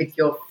children, with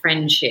your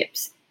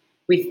friendships,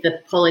 with the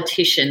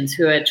politicians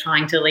who are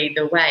trying to lead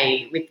the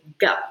way.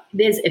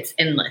 It's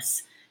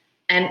endless.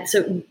 And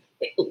so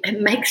it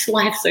makes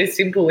life so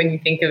simple when you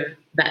think of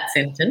that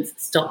sentence,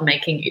 stop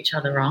making each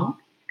other wrong,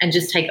 and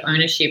just take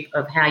ownership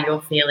of how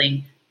you're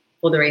feeling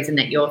for the reason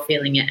that you're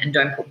feeling it, and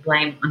don't put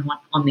blame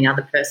on the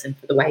other person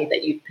for the way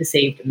that you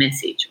perceived a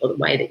message or the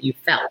way that you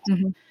felt.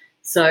 Mm-hmm.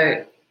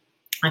 So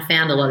I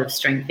found a lot of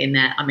strength in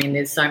that. I mean,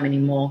 there's so many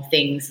more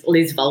things.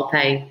 Liz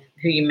Volpe,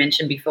 who you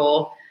mentioned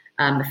before,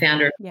 the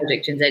founder of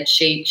Project Gen Z,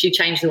 she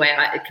changed the way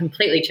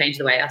completely changed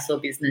the way I saw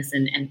business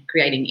and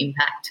creating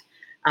impact.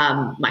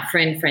 My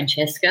friend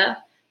Francesca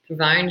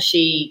Pavone,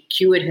 she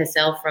cured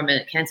herself from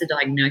a cancer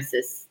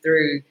diagnosis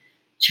through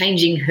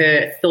changing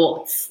her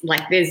thoughts.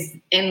 Like, there's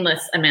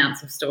endless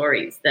amounts of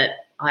stories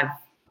that I've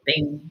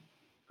been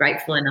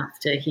grateful enough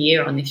to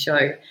hear on this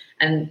show.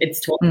 And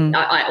it's talking.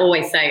 I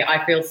always say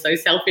I feel so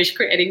selfish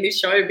creating this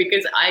show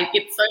because I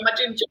get so much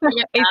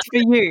enjoyment. It's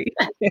for you.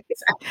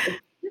 Exactly.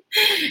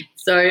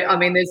 So, I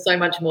mean, there's so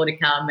much more to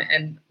come.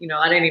 And, you know,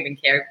 I don't even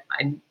care if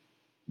I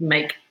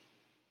make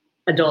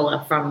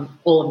 $1 from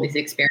all of this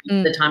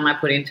experience. The time I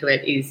put into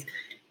it is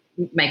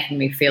making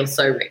me feel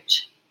so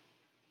rich.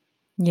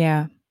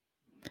 Yeah.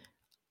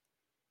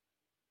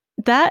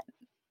 That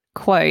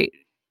quote,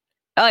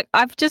 like,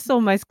 I've just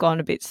almost gone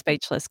a bit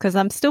speechless because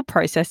I'm still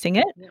processing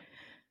it. Yep.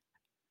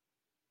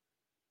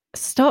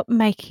 Stop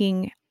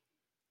making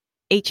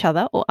each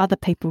other or other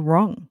people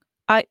wrong.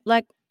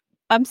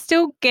 I'm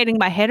still getting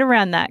my head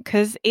around that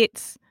because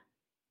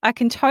I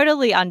can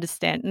totally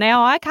understand.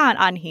 Now I can't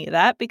unhear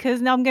that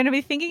because now I'm going to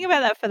be thinking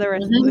about that for the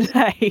rest of the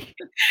day.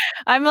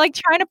 I'm like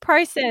trying to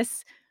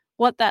process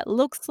what that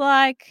looks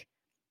like,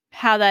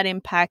 how that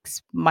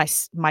impacts my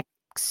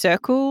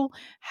circle,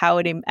 how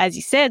it, as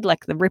you said,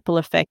 like the ripple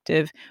effect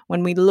of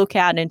when we look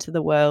out into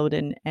the world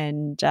and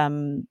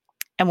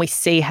we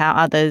see how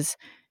others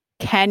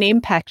can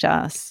impact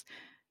us,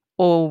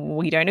 or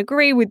we don't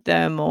agree with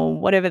them, or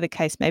whatever the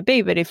case may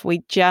be. But if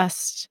we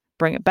just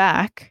bring it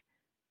back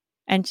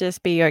and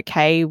just be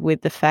okay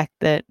with the fact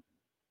that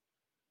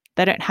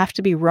they don't have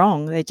to be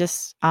wrong, they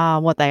just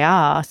are what they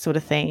are, sort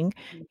of thing.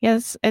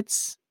 Yes,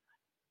 it's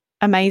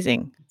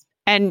amazing.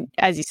 And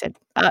as you said,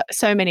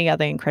 so many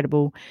other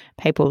incredible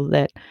people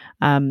that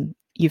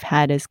you've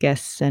had as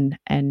guests and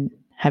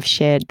have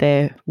shared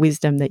their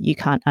wisdom that you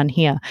can't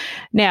unhear.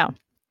 Now,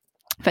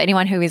 for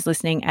anyone who is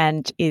listening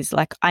and is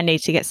like, I need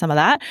to get some of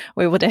that,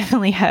 we will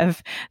definitely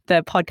have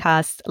the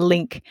podcast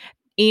link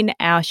in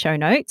our show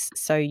notes,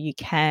 so you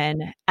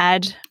can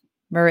add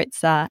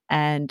Maritza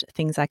and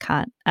things you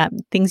can't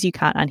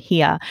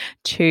unhear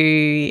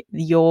to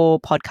your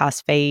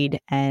podcast feed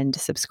and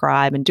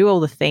subscribe and do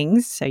all the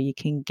things so you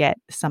can get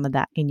some of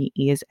that in your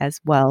ears as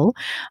well.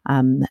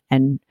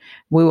 And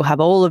we will have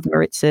all of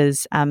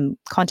Maritza's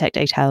contact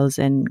details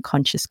and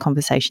conscious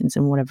conversations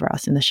and whatever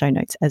else in the show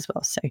notes as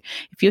well. So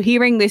if you're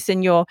hearing this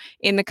and you're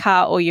in the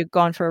car or you've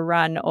gone for a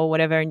run or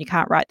whatever and you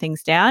can't write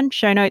things down,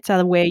 show notes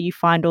are where you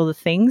find all the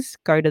things.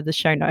 Go to the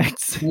show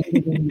notes.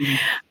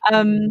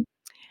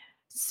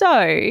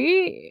 So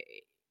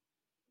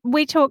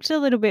we talked a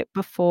little bit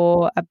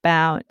before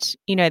about,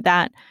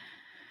 that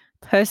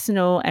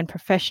personal and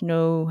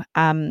professional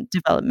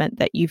development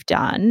that you've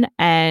done,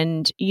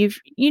 and you've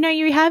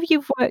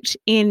worked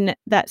in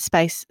that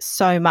space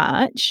so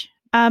much.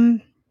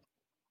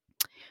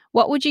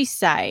 What would you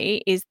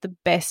say is the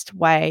best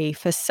way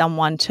for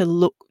someone to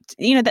look,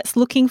 that's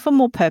looking for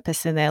more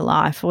purpose in their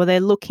life, or they're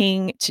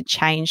looking to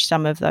change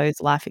some of those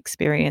life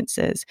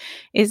experiences?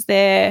 Is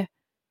there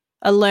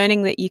a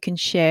learning that you can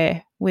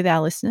share with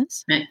our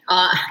listeners?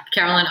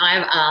 Carolyn, I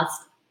have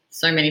asked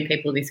so many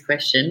people this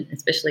question,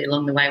 especially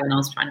along the way when I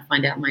was trying to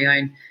find out my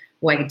own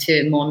way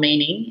to more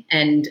meaning.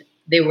 And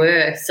there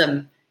were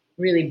some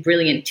really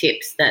brilliant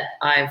tips that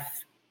I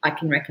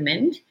can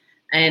recommend.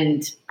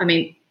 And I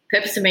mean,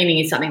 purpose and meaning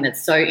is something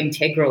that's so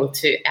integral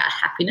to our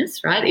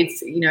happiness, right?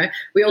 It's,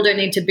 we all don't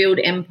need to build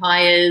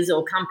empires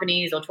or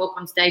companies or talk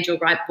on stage or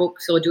write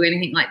books or do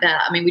anything like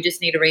that. I mean, we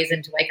just need a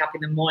reason to wake up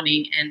in the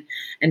morning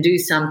and do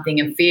something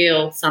and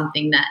feel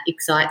something that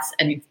excites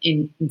and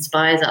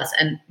inspires us.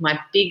 And my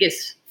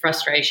biggest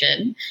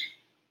frustration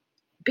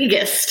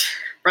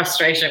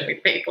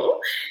with people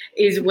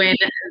is when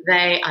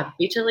they are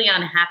bitterly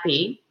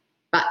unhappy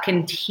but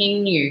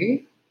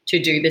continue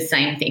to do the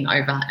same thing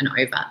over and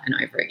over and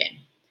over again.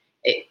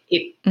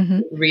 It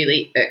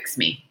really irks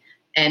me.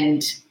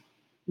 And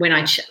when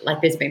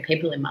there's been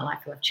people in my life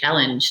who I've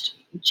challenged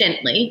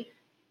gently,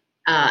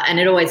 and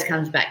it always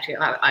comes back to,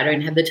 I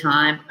don't have the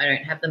time, I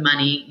don't have the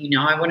money,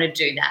 I want to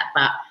do that,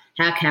 but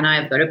how can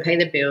I? I've got to pay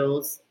the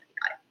bills.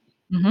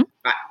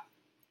 Right.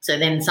 So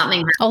then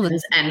something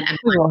happens and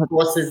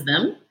forces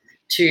them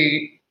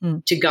to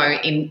go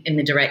in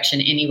the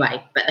direction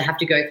anyway, but they have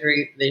to go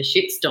through the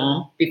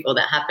shitstorm before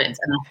that happens.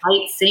 And I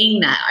hate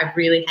seeing that. I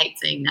really hate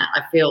seeing that.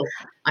 I feel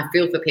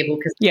for people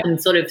because you can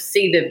sort of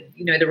see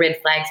the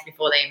red flags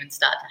before they even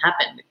start to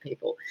happen with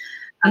people.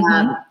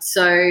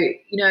 So,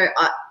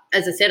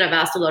 as I said, I've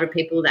asked a lot of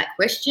people that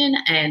question,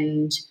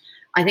 and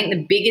I think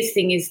the biggest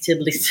thing is to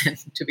listen,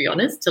 to be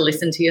honest, to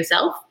listen to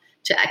yourself,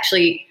 to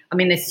actually I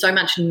mean, there's so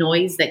much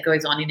noise that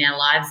goes on in our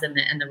lives, and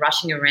the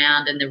rushing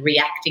around and the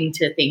reacting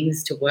to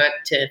things, to work,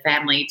 to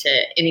family, to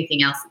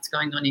anything else that's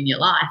going on in your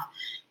life.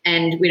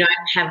 And we don't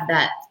have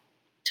that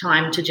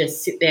time to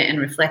just sit there and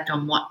reflect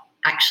on what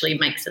actually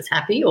makes us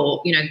happy,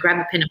 or, grab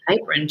a pen and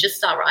paper and just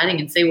start writing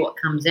and see what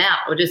comes out,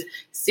 or just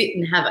sit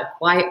and have a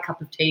quiet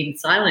cup of tea in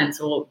silence,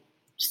 or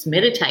just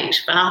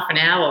meditate for half an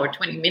hour or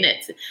 20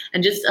 minutes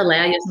and just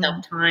allow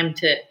yourself time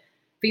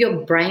for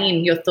your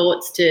brain, your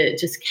thoughts to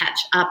just catch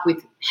up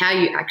with how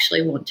you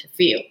actually want to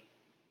feel.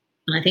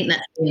 And I think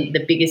that's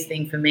the biggest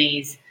thing for me,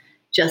 is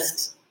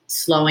just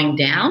slowing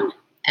down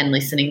and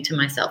listening to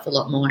myself a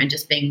lot more, and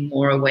just being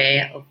more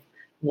aware of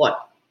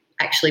what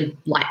actually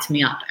lights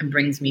me up and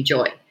brings me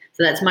joy.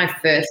 So that's my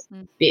first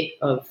bit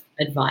of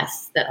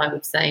advice that I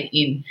would say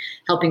in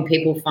helping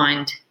people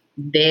find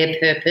their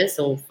purpose,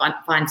 or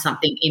find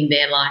something in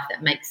their life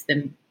that makes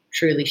them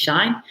truly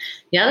shine.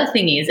 The other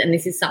thing is, and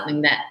this is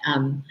something that I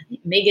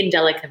think Megan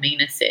Della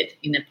Camina said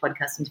in a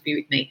podcast interview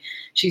with me,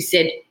 she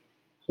said,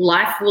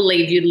 life will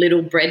leave you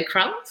little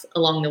breadcrumbs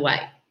along the way.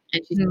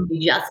 And she said,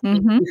 you just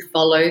need to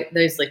follow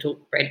those little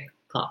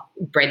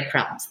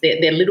breadcrumbs.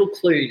 They're little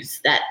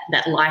clues that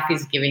life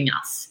is giving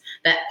us,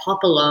 that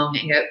pop along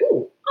and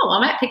go, oh, I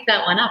might pick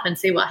that one up and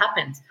see what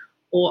happens.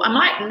 Or I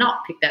might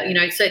not pick that,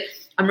 So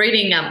I'm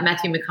reading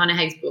Matthew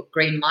McConaughey's book,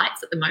 Green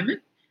Lights, at the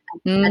moment.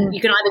 And you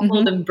can either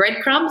call them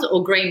breadcrumbs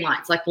or green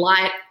lights. Like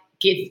light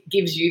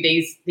gives you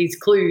these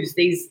clues,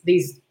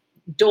 these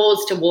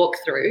doors to walk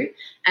through,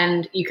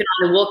 and you can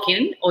either walk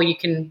in or you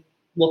can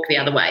walk the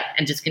other way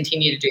and just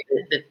continue to do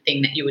the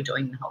thing that you were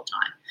doing the whole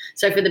time.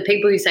 So for the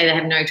people who say they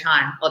have no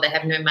time, or they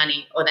have no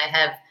money, or they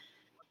have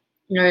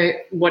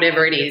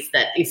whatever it is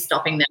that is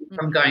stopping them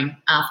from going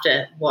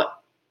after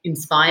what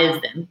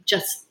inspires them,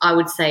 I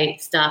would say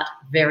start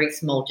very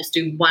small. Just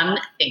do one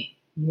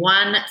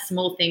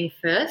small thing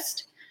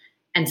first,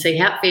 and see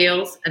how it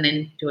feels, and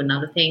then do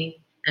another thing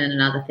and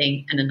another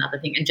thing and another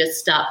thing, and just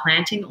start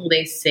planting all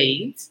these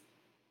seeds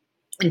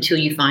until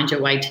you find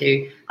your way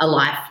to a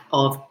life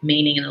of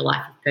meaning and a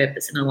life of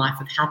purpose and a life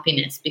of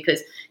happiness.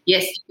 Because,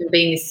 yes, you can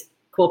be in this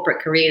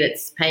corporate career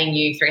that's paying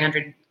you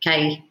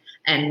 $300K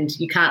and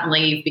you can't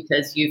leave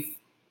because you've,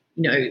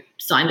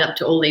 signed up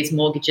to all these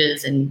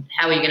mortgages, and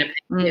how are you going to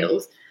pay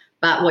bills?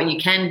 But what you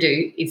can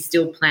do is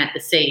still plant the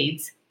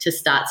seeds to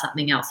start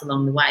something else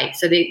along the way.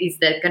 So there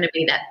going to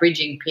be that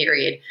bridging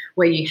period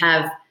where you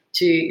have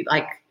to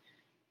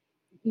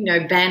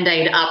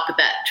Band-Aid up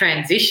that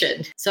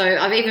transition. So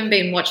I've even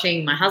been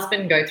watching my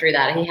husband go through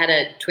that. He had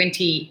a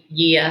 20+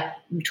 year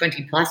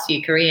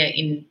career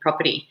in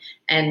property,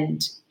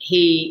 and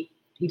he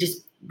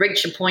just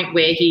reached a point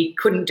where he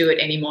couldn't do it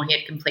anymore. He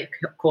had complete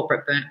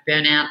corporate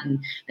burnout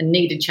and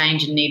needed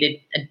change and needed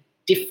a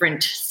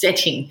different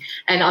setting.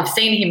 And I've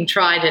seen him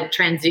try to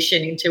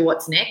transition into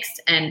what's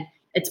next, and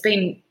it's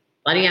been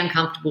bloody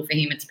uncomfortable for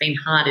him. It's been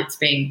hard. It's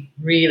been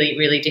really,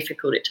 really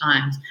difficult at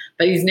times.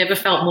 But he's never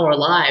felt more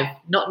alive,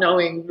 not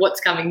knowing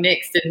what's coming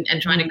next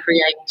and trying to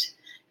create.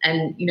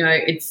 And,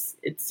 it's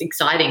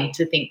exciting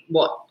to think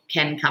what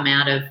can come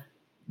out of,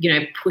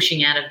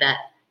 pushing out of that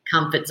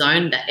comfort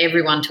zone that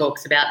everyone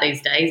talks about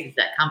these days, is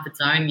that comfort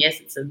zone. Yes,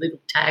 it's a little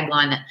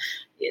tagline that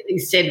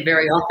is said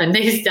very often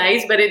these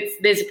days, but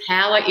there's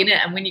power in it.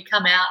 And when you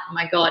come out, oh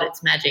my God,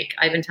 it's magic.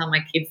 I even tell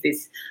my kids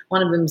this.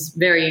 One of them's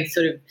very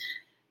sort of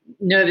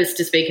nervous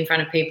to speak in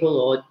front of people,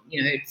 or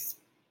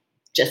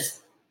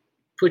just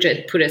put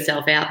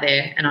herself out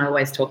there, and I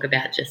always talk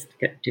about just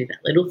do that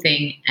little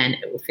thing and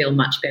it will feel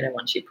much better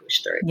once you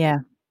push through. Yeah,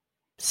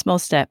 small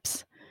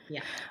steps.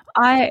 Yeah,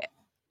 I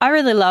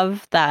really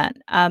love that,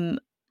 and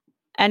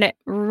it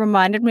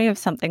reminded me of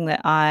something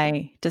that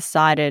I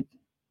decided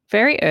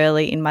very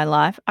early in my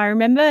life. I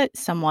remember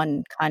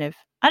someone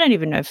I don't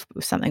even know if it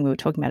was something we were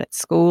talking about at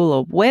school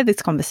or where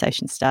this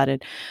conversation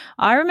started.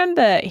 I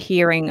remember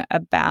hearing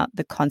about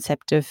the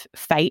concept of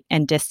fate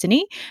and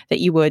destiny, that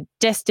you were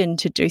destined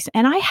to do,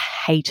 and I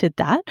hated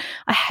that.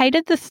 I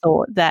hated the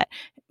thought that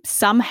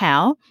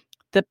somehow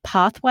the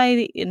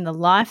pathway in the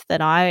life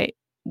that I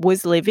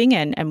was living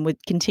and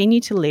would continue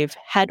to live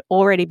had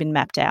already been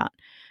mapped out.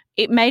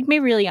 It made me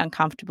really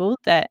uncomfortable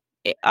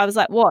I was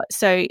like, what?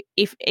 So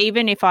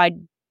even if I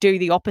do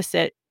the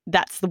opposite,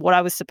 that's what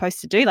I was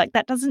supposed to do. Like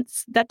that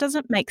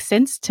doesn't make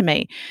sense to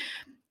me.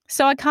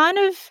 So I kind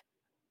of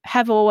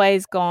have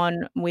always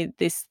gone with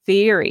this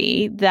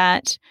theory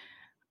that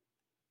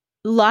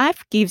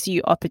life gives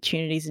you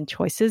opportunities and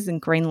choices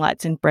and green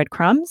lights and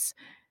breadcrumbs,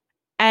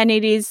 and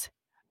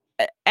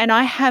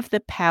I have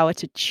the power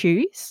to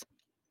choose.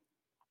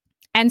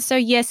 And so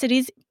yes, it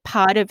is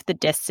part of the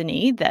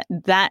destiny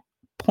that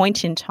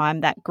point in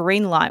time, that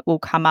green light will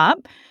come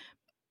up.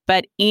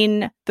 But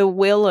in the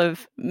will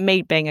of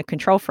me being a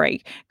control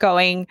freak,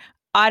 going,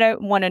 I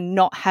don't want to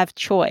not have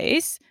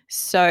choice.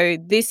 So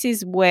this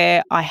is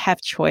where I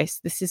have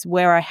choice. This is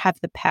where I have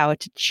the power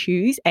to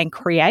choose and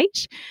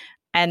create.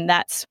 And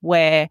that's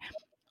where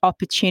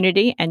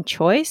opportunity and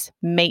choice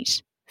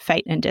meet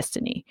fate and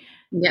destiny.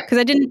 Yeah.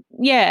 Because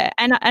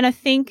and I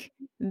think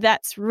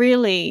that's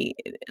really,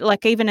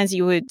 like, even as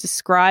you were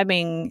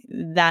describing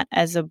that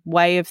as a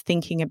way of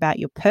thinking about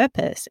your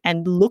purpose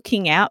and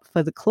looking out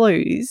for the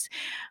clues,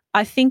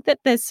 I think that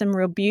there's some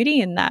real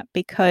beauty in that,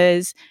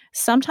 because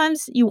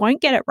sometimes you won't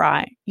get it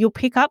right. You'll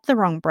pick up the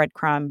wrong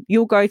breadcrumb.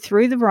 You'll go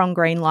through the wrong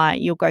green light.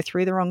 You'll go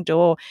through the wrong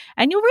door,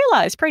 and you'll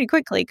realize pretty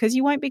quickly, because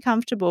you won't be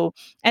comfortable.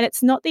 And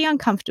it's not the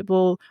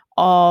uncomfortable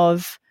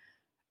of,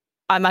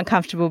 I'm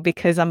uncomfortable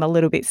because I'm a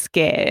little bit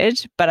scared,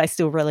 but I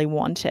still really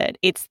want it.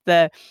 It's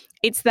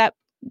that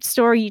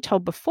story you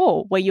told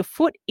before where your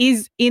foot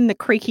is in the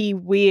creaky,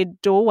 weird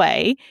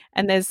doorway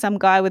and there's some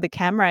guy with a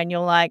camera and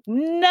you're like,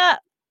 nah,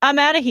 I'm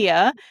out of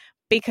here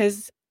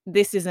because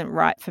this isn't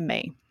right for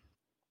me.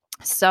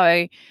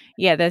 So,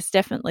 yeah, there's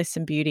definitely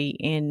some beauty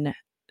in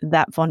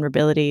that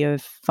vulnerability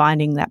of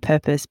finding that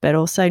purpose, but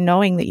also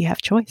knowing that you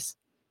have choice.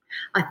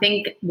 I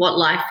think what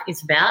life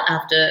is about,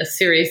 after a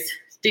serious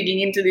digging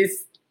into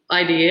this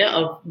idea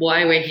of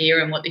why we're here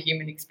and what the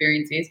human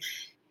experience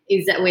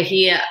is that we're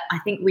here. I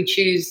think we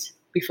choose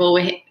before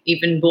we're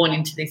even born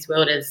into this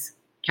world as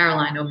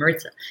Caroline or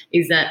Maritza,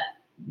 is that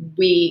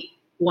we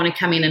want to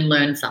come in and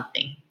learn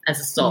something as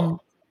a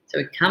soul. So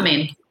we come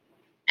in,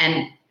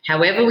 and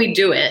however we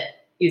do it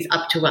is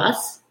up to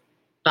us,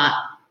 but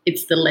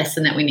it's the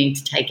lesson that we need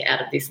to take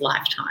out of this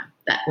lifetime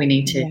that we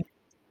need to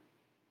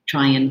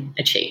try and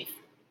achieve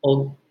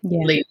or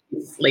leave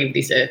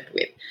this earth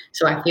with.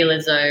 So I feel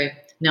as though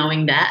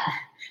knowing that,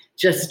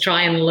 just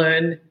try and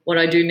learn. What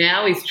I do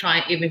now is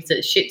try, even if it's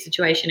a shit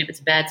situation, if it's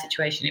a bad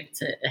situation, if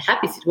it's a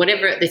happy situation,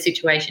 whatever the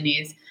situation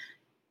is,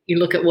 you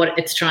look at what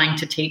it's trying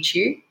to teach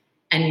you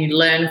and you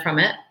learn from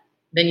it,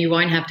 then you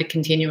won't have to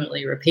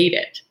continually repeat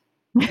it.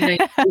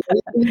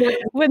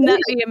 Wouldn't that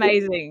be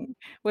amazing?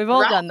 We've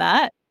all done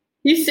that.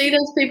 You see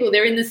those people,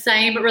 they're in the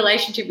same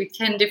relationship with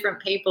 10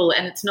 different people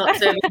and it's not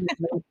serving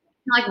them.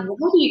 Like,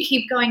 why do you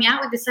keep going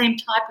out with the same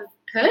type of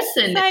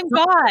person? Same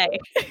guy.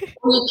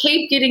 You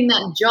keep getting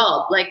that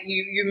job. Like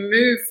you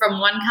move from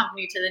one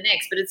company to the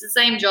next, but it's the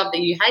same job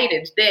that you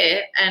hated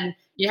there and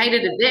you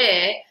hated it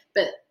there,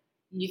 but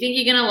you think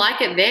you're going to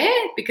like it there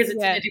because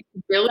it's in a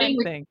different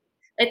building.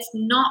 It's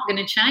not going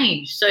to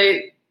change. So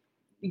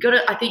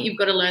I think you've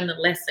got to learn the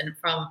lesson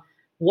from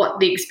what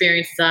the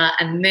experiences are,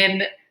 and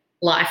then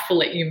life will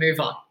let you move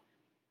on.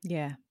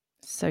 Yeah,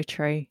 so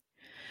true.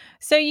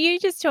 So you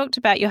just talked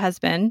about your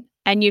husband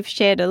and you've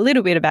shared a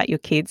little bit about your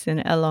kids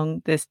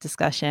along this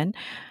discussion.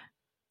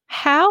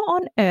 How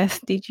on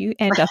earth did you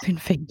end up in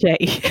Fiji?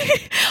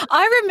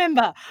 I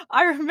remember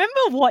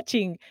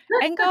watching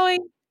and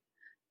going,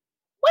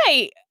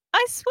 wait,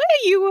 I swear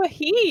you were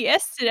here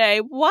yesterday.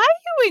 Why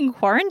are you in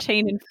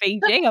quarantine in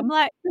Fiji? I'm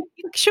like,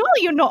 surely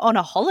you're not on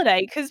a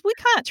holiday because we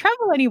can't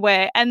travel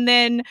anywhere. And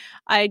then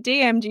I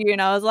DM'd you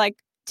and I was like,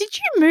 did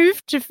you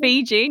move to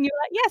Fiji? And you're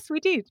like, yes,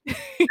 we did.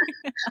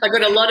 I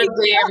got a lot of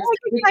DMs.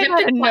 We came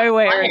out of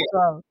nowhere as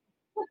well.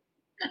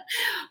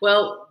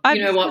 Well,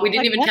 you know what? We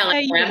didn't even tell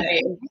our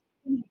family.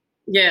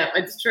 Yeah,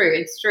 it's true.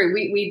 It's true.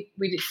 We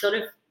sort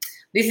of,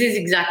 this is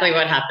exactly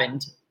what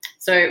happened.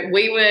 So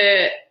we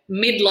were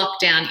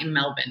mid-lockdown in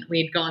Melbourne.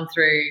 We had gone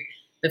through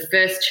the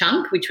first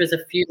chunk, which was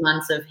a few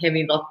months of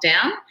heavy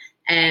lockdown,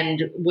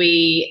 and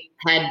we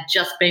had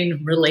just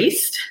been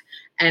released,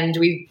 and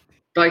we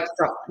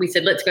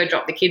said, let's go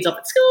drop the kids off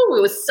at school.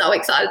 We were so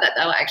excited that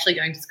they were actually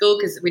going to school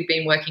because we'd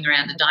been working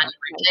around a dining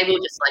room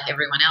table just like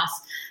everyone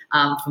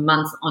else for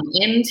months on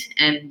end,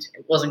 and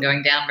it wasn't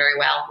going down very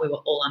well. We were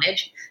all on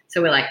edge.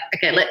 So we're like,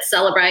 okay, let's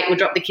celebrate. We'll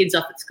drop the kids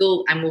off at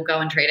school and we'll go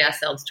and treat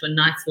ourselves to a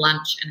nice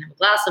lunch and have a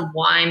glass of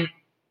wine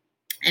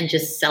and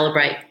just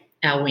celebrate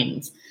our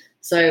wins.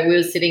 So we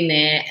were sitting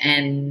there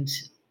and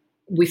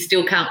we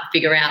still can't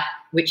figure out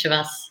which of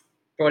us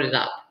brought it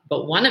up.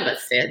 But one of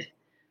us said,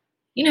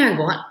 you know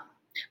what?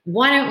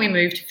 Why don't we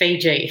move to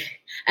Fiji?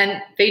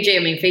 And Fiji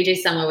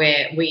is somewhere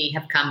where we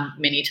have come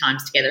many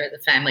times together as a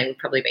family. We've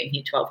probably been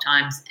here 12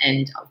 times,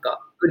 and I've got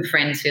good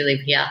friends who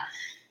live here.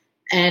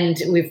 And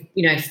we've,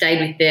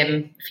 stayed with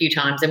them a few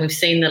times, and we've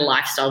seen the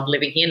lifestyle of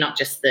living here, not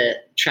just the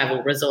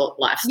travel resort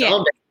lifestyle,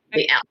 but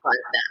the outside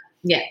of that.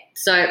 Yeah.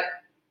 So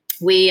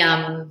we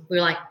were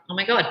like, oh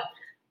my God.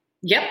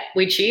 Yep,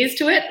 we cheers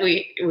to it.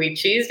 We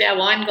cheersed our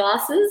wine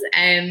glasses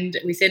and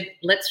we said,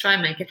 let's try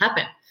and make it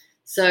happen.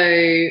 So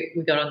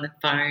we got on the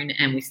phone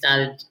and we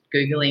started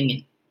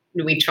Googling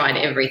and we tried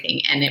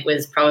everything, and it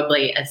was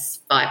probably a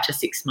 5 to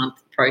 6 month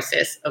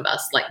process of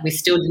us. Like, we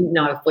still didn't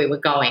know if we were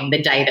going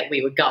the day that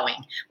we were going.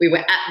 We were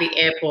at the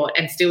airport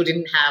and still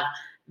didn't have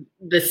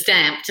the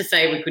stamp to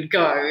say we could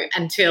go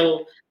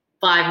until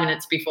 5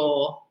 minutes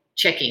before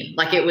check-in.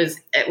 Like, it was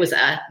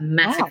a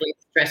massively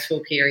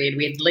stressful period.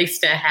 We had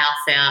leased our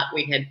house out.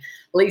 We had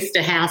leased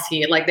a house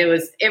here. Like,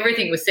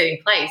 everything was set in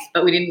place,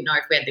 but we didn't know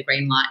if we had the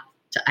green light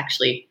to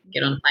actually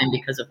get on a plane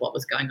because of what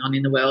was going on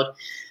in the world.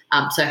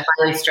 So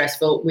highly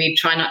stressful. We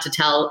try not to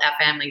tell our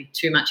family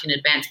too much in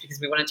advance because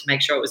we wanted to make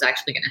sure it was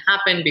actually going to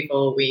happen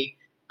before we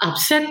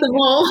upset them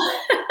all.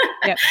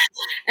 Yep.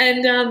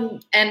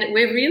 And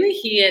we're really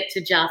here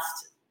to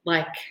just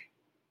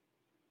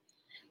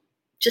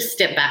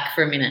step back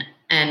for a minute.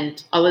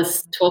 And I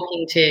was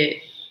talking to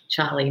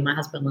Charlie, my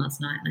husband, last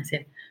night, and I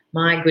said,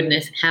 my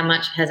goodness, how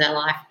much has our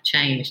life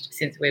changed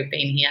since we've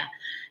been here?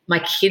 My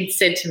kids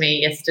said to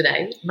me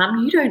yesterday,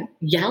 Mum, you don't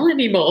yell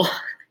anymore.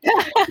 You're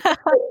not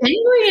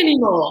angry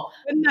anymore.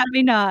 Wouldn't that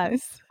be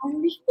nice? I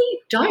really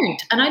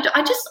don't. And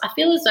I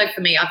feel as though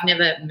for me, I've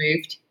never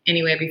moved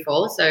anywhere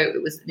before. So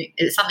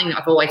it's something that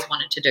I've always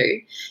wanted to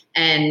do.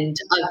 And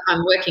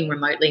I'm working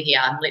remotely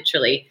here.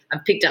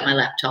 I've picked up my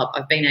laptop.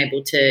 I've been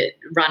able to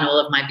run all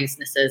of my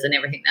businesses and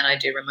everything that I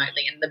do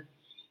remotely. And the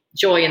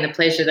joy and the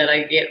pleasure that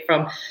I get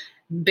from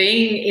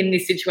being in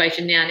this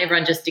situation now, and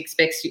everyone just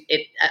expects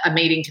a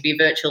meeting to be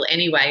virtual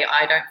anyway,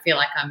 I don't feel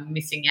like I'm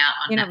missing out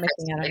on You're that. not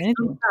missing out on anything.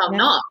 No, I'm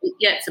not.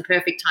 Yeah, it's a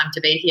perfect time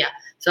to be here.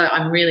 So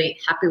I'm really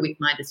happy with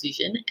my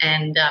decision.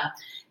 And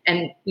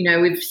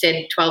we've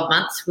said 12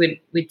 months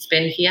we'd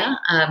spend here.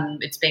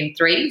 It's been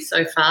 3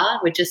 so far.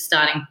 We're just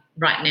starting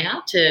right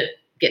now to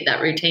get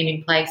that routine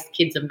in place.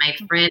 Kids have made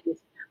friends.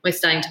 We're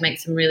starting to make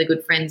some really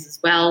good friends as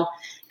well.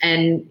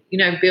 And,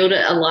 build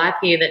a life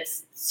here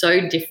that's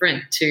so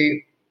different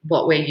to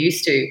what we're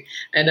used to.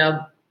 And,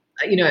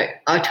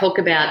 I talk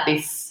about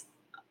this.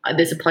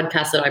 There's a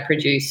podcast that I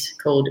produce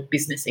called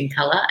Business in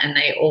Colour, and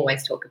they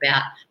always talk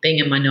about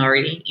being a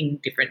minority in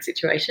different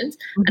situations.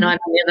 Mm-hmm. And I've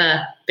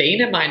never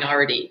been a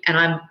minority, and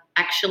I'm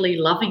actually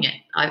loving it.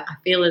 I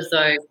feel as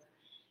though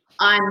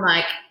I'm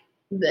like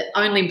the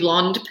only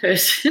blonde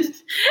person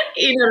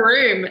in a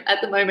room at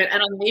the moment,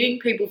 and I'm meeting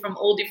people from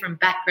all different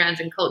backgrounds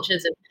and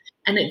cultures,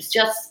 and it's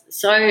just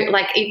so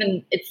like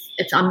even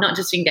it's I'm not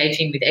just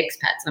engaging with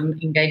expats, I'm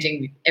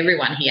engaging with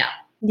everyone here.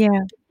 Yeah.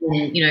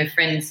 And,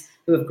 friends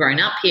who have grown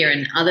up here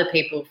and other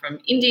people from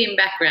Indian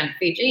background,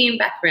 Fijian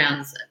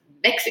backgrounds,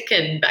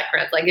 Mexican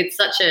backgrounds. Like it's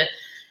such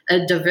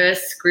a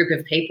diverse group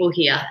of people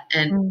here.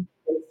 And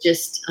it's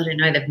just, I don't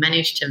know, they've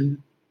managed to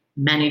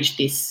manage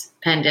this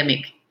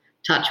pandemic,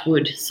 touch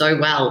wood, so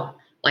well.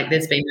 Like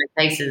there's been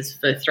no cases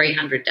for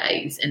 300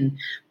 days and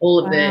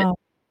all of the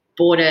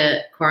border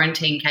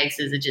quarantine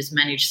cases are just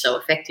managed so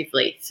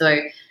effectively. So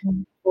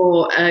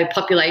for a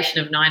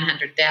population of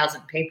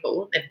 900,000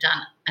 people, they've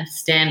done a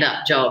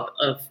stand-up job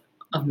of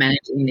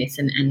managing this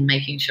and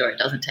making sure it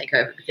doesn't take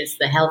over, because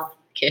the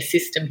healthcare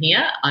system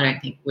here, I don't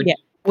think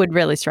would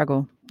really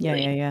struggle.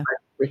 Yeah.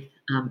 With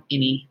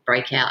any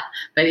breakout.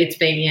 But it's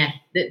been,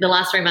 the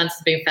last 3 months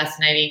has been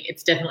fascinating.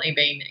 It's definitely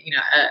been,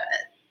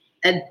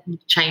 a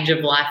change of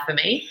life for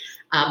me.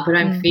 But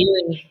I'm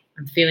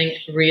feeling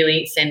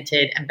really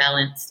centered and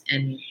balanced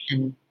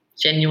and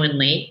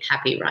genuinely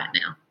happy right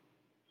now.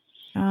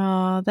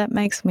 Oh, that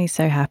makes me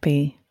so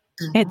happy.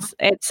 It's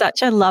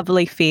such a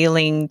lovely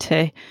feeling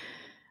to,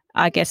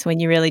 I guess, when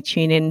you really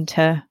tune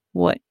into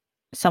what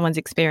someone's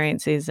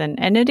experience is.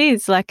 And it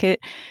is like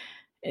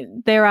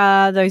there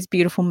are those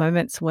beautiful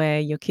moments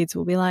where your kids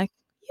will be like,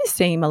 you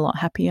seem a lot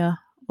happier,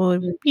 or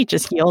you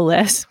just yell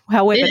less,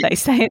 however they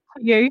say it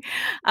to you.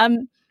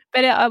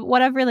 But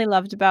what I've really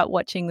loved about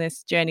watching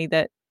this journey,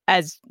 that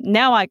as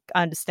now I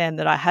understand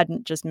that I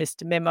hadn't just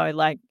missed a memo,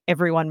 like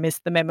everyone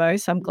missed the memo.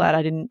 So I'm glad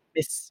I didn't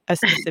miss a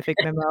specific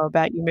memo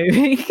about you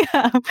moving.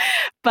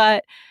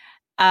 But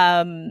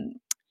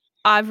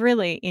I've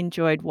really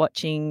enjoyed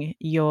watching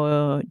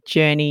your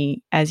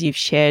journey as you've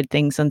shared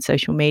things on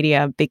social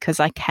media,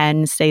 because I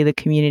can see the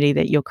community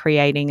that you're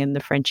creating and the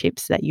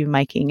friendships that you're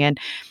making, and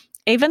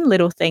even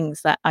little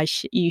things that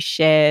you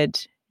shared.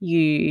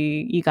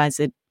 You guys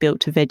had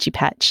built a veggie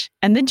patch,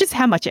 and then just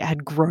how much it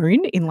had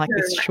grown in like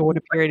this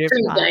shorter period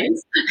of time.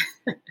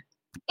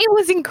 It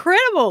was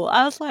incredible.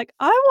 I was like,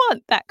 I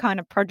want that kind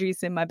of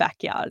produce in my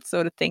backyard,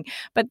 sort of thing.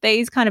 But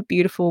these kind of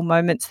beautiful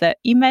moments that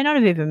you may not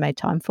have even made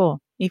time for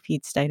if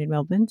you'd stayed in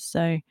Melbourne.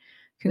 So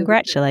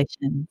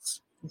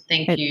congratulations.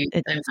 Thank you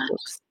so much.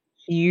 Looks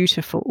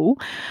beautiful.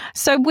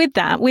 So with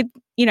that,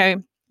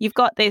 you've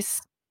got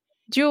this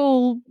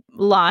dual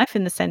life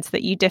in the sense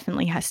that you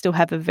definitely still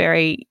have a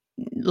very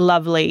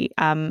lovely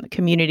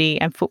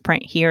community and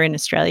footprint here in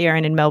Australia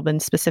and in Melbourne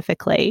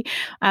specifically.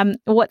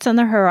 What's on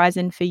the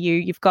horizon for you?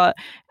 You've got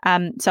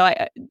so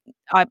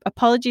I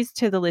apologies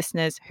to the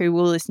listeners who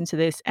will listen to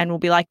this and will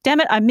be like, damn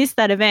it, I missed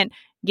that event.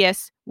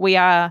 Yes, we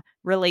are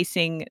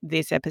releasing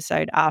this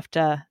episode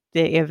after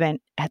the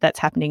event that's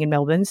happening in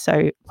Melbourne,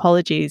 so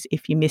apologies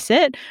if you miss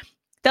it.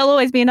 There'll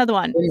always be another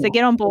one. So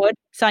get on board,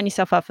 sign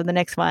yourself up for the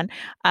next one.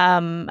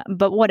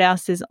 But what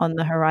else is on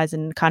the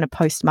horizon kind of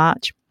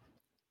post-March?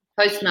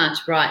 Post-March,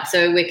 right.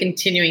 So we're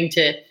continuing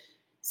to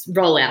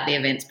roll out the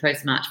events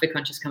post-March for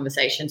Conscious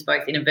Conversations,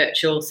 both in a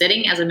virtual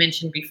setting. As I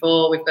mentioned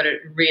before, we've got a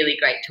really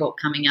great talk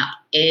coming up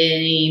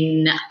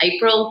in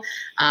April.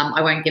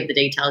 I won't give the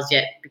details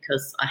yet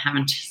because I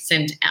haven't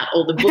sent out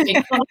all the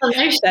booking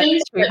confirmations.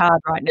 That's too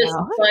hard right now. Just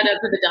sign up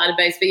for the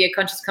database. But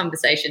Conscious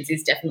Conversations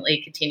is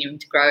definitely continuing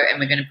to grow, and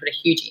we're going to put a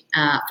huge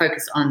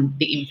focus on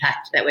the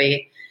impact that we're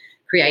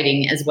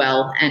creating as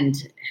well,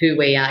 and who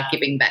we are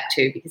giving back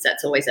to, because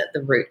that's always at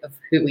the root of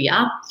who we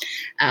are.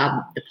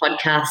 The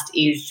podcast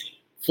is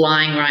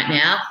flying right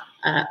now.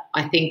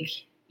 I think,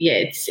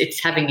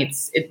 it's having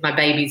my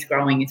baby's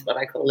growing is what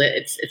I call it.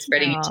 It's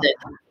spreading into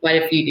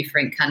quite a few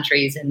different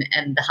countries, and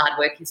the hard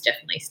work is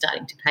definitely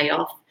starting to pay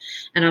off.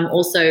 And I'm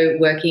also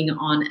working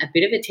on a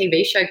bit of a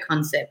TV show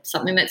concept,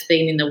 something that's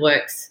been in the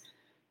works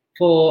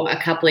for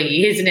a couple of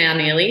years now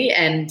nearly,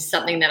 and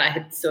something that I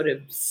had sort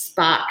of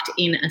sparked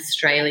in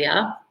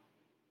Australia.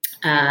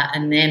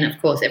 And then,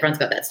 of course, everyone's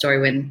got that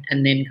story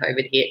and then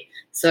COVID hit.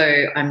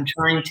 So I'm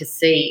trying to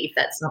see if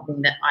that's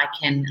something that I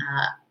can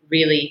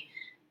really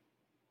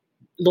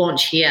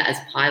launch here as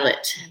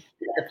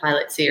the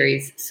pilot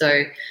series.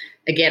 So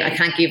again, I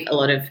can't give a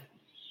lot of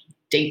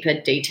deeper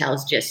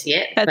details just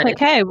yet. That's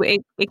okay.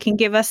 It can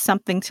give us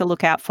something to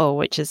look out for,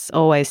 which is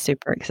always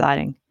super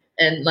exciting.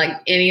 And like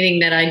anything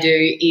that I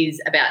do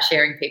is about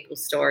sharing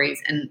people's stories.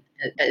 And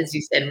as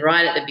you said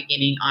right at the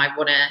beginning, I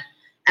want to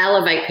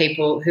elevate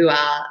people who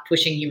are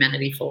pushing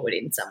humanity forward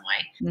in some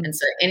way. And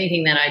so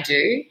anything that I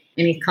do,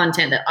 any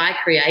content that I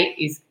create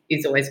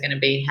is always going to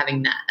be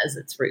having that as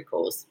its root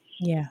cause.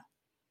 Yeah.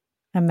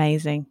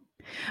 Amazing.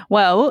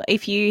 Well,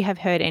 if you have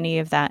heard any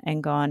of that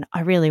and gone,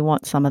 I really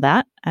want some of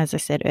that, as I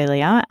said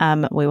earlier,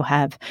 we will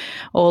have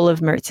all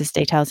of Maritza's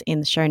details in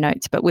the show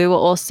notes, but we will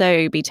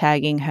also be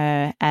tagging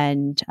her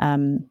and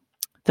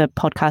the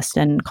podcast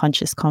and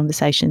Conscious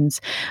Conversations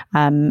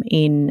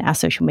in our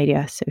social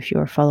media. So if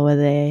you're a follower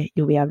there,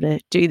 you'll be able to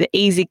do the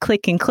easy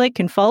click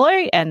and follow,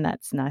 and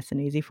that's nice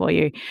and easy for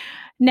you.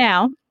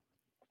 Now,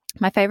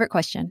 my favorite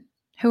question,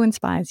 who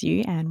inspires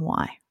you and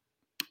why?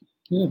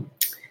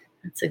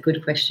 That's a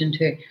good question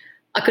too.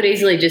 I could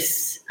easily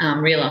just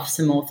reel off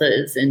some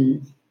authors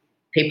and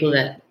people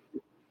that,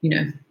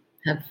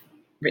 have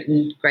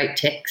written great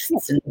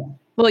texts. And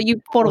well,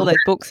 you bought all those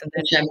books and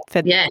then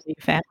fed them to your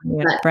family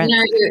and friends.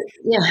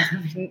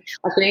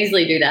 I can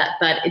easily do that,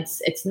 but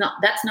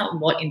that's not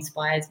what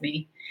inspires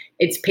me.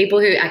 It's people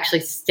who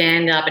actually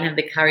stand up and have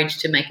the courage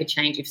to make a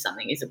change if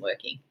something isn't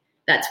working.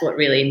 That's what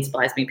really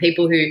inspires me.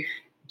 People who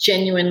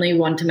genuinely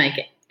want to make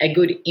a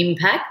good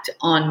impact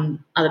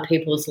on other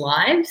people's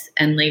lives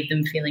and leave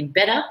them feeling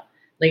better,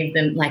 leave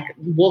them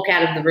walk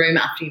out of the room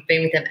after you've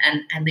been with them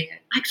and they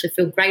actually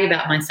feel great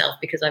about myself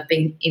because I've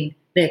been in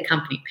their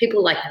company.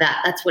 People like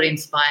that, that's what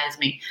inspires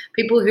me.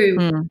 People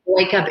who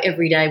wake up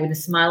every day with a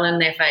smile on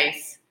their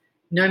face,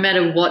 no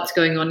matter what's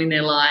going on in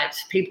their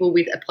lives, people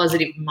with a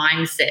positive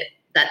mindset,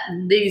 that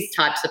these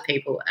types of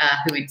people are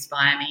who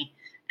inspire me.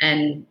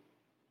 And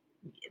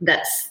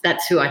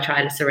that's who I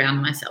try to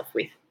surround myself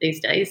with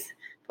these days.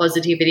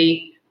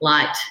 Positivity,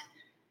 light,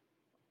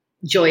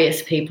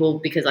 joyous people,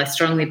 because I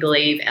strongly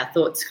believe our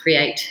thoughts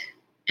create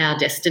our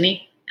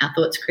destiny, our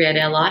thoughts create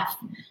our life.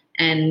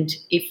 And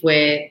if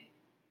we're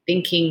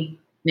thinking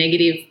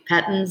negative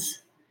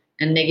patterns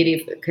and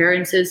negative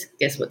occurrences,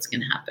 guess what's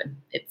going to happen?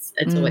 It's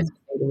always going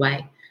to be the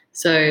way.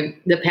 So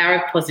the power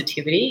of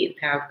positivity, the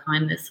power of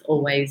kindness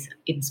always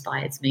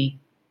inspires me.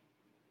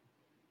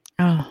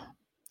 Oh,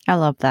 I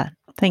love that.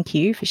 Thank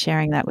you for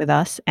sharing that with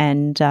us.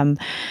 And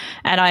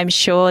I'm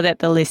sure that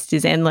the list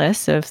is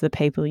endless of the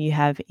people you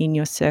have in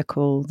your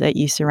circle that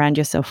you surround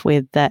yourself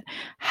with that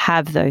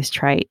have those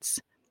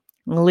traits,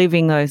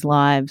 living those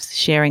lives,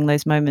 sharing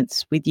those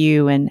moments with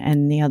you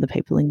and the other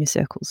people in your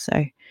circle. So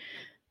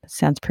that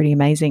sounds pretty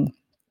amazing.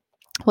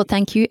 Well,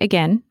 thank you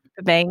again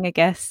for being a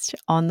guest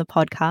on the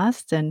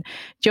podcast and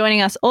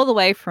joining us all the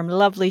way from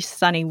lovely,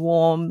 sunny,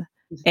 warm,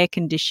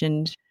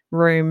 air-conditioned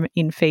room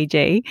in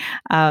Fiji.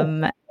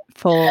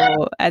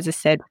 For, as I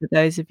said, for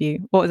those of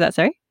you, what was that,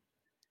 sorry?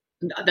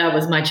 That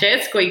was my chair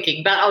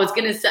squeaking, but I was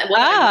going to say,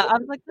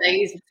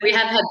 we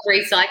have had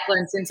 3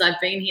 cyclones since I've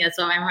been here,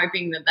 so I'm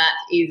hoping that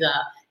is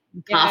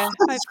past.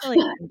 Hopefully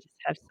you can just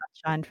have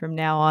sunshine from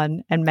now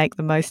on and make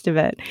the most of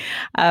it.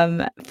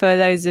 For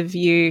those of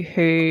you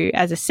who,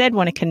 as I said,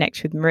 want to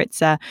connect with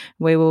Maritza,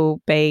 we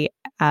will be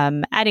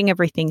adding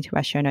everything to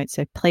our show notes,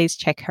 so please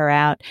check her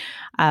out.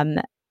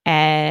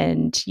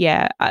 And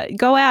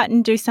go out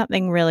and do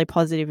something really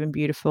positive and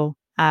beautiful.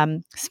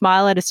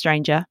 Smile at a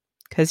stranger,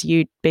 because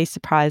you'd be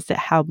surprised at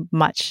how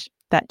much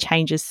that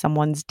changes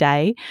someone's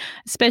day,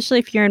 especially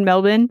if you're in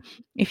Melbourne.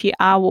 If you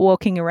are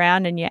walking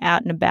around and you're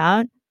out and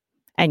about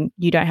and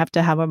you don't have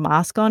to have a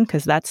mask on,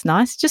 because that's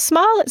nice, just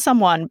smile at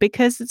someone,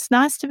 because it's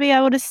nice to be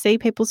able to see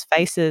people's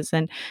faces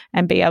and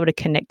be able to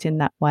connect in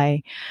that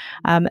way.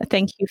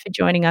 Thank you for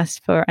joining us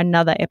for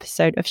another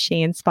episode of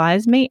She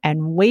Inspires Me,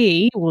 and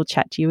we will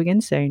chat to you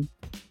again soon.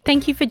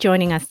 Thank you for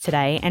joining us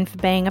today and for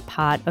being a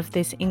part of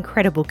this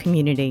incredible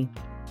community.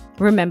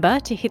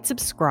 Remember to hit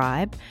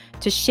subscribe,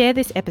 to share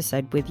this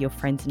episode with your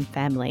friends and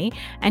family,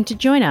 and to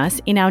join us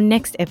in our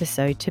next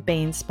episode to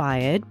be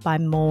inspired by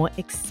more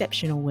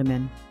exceptional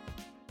women.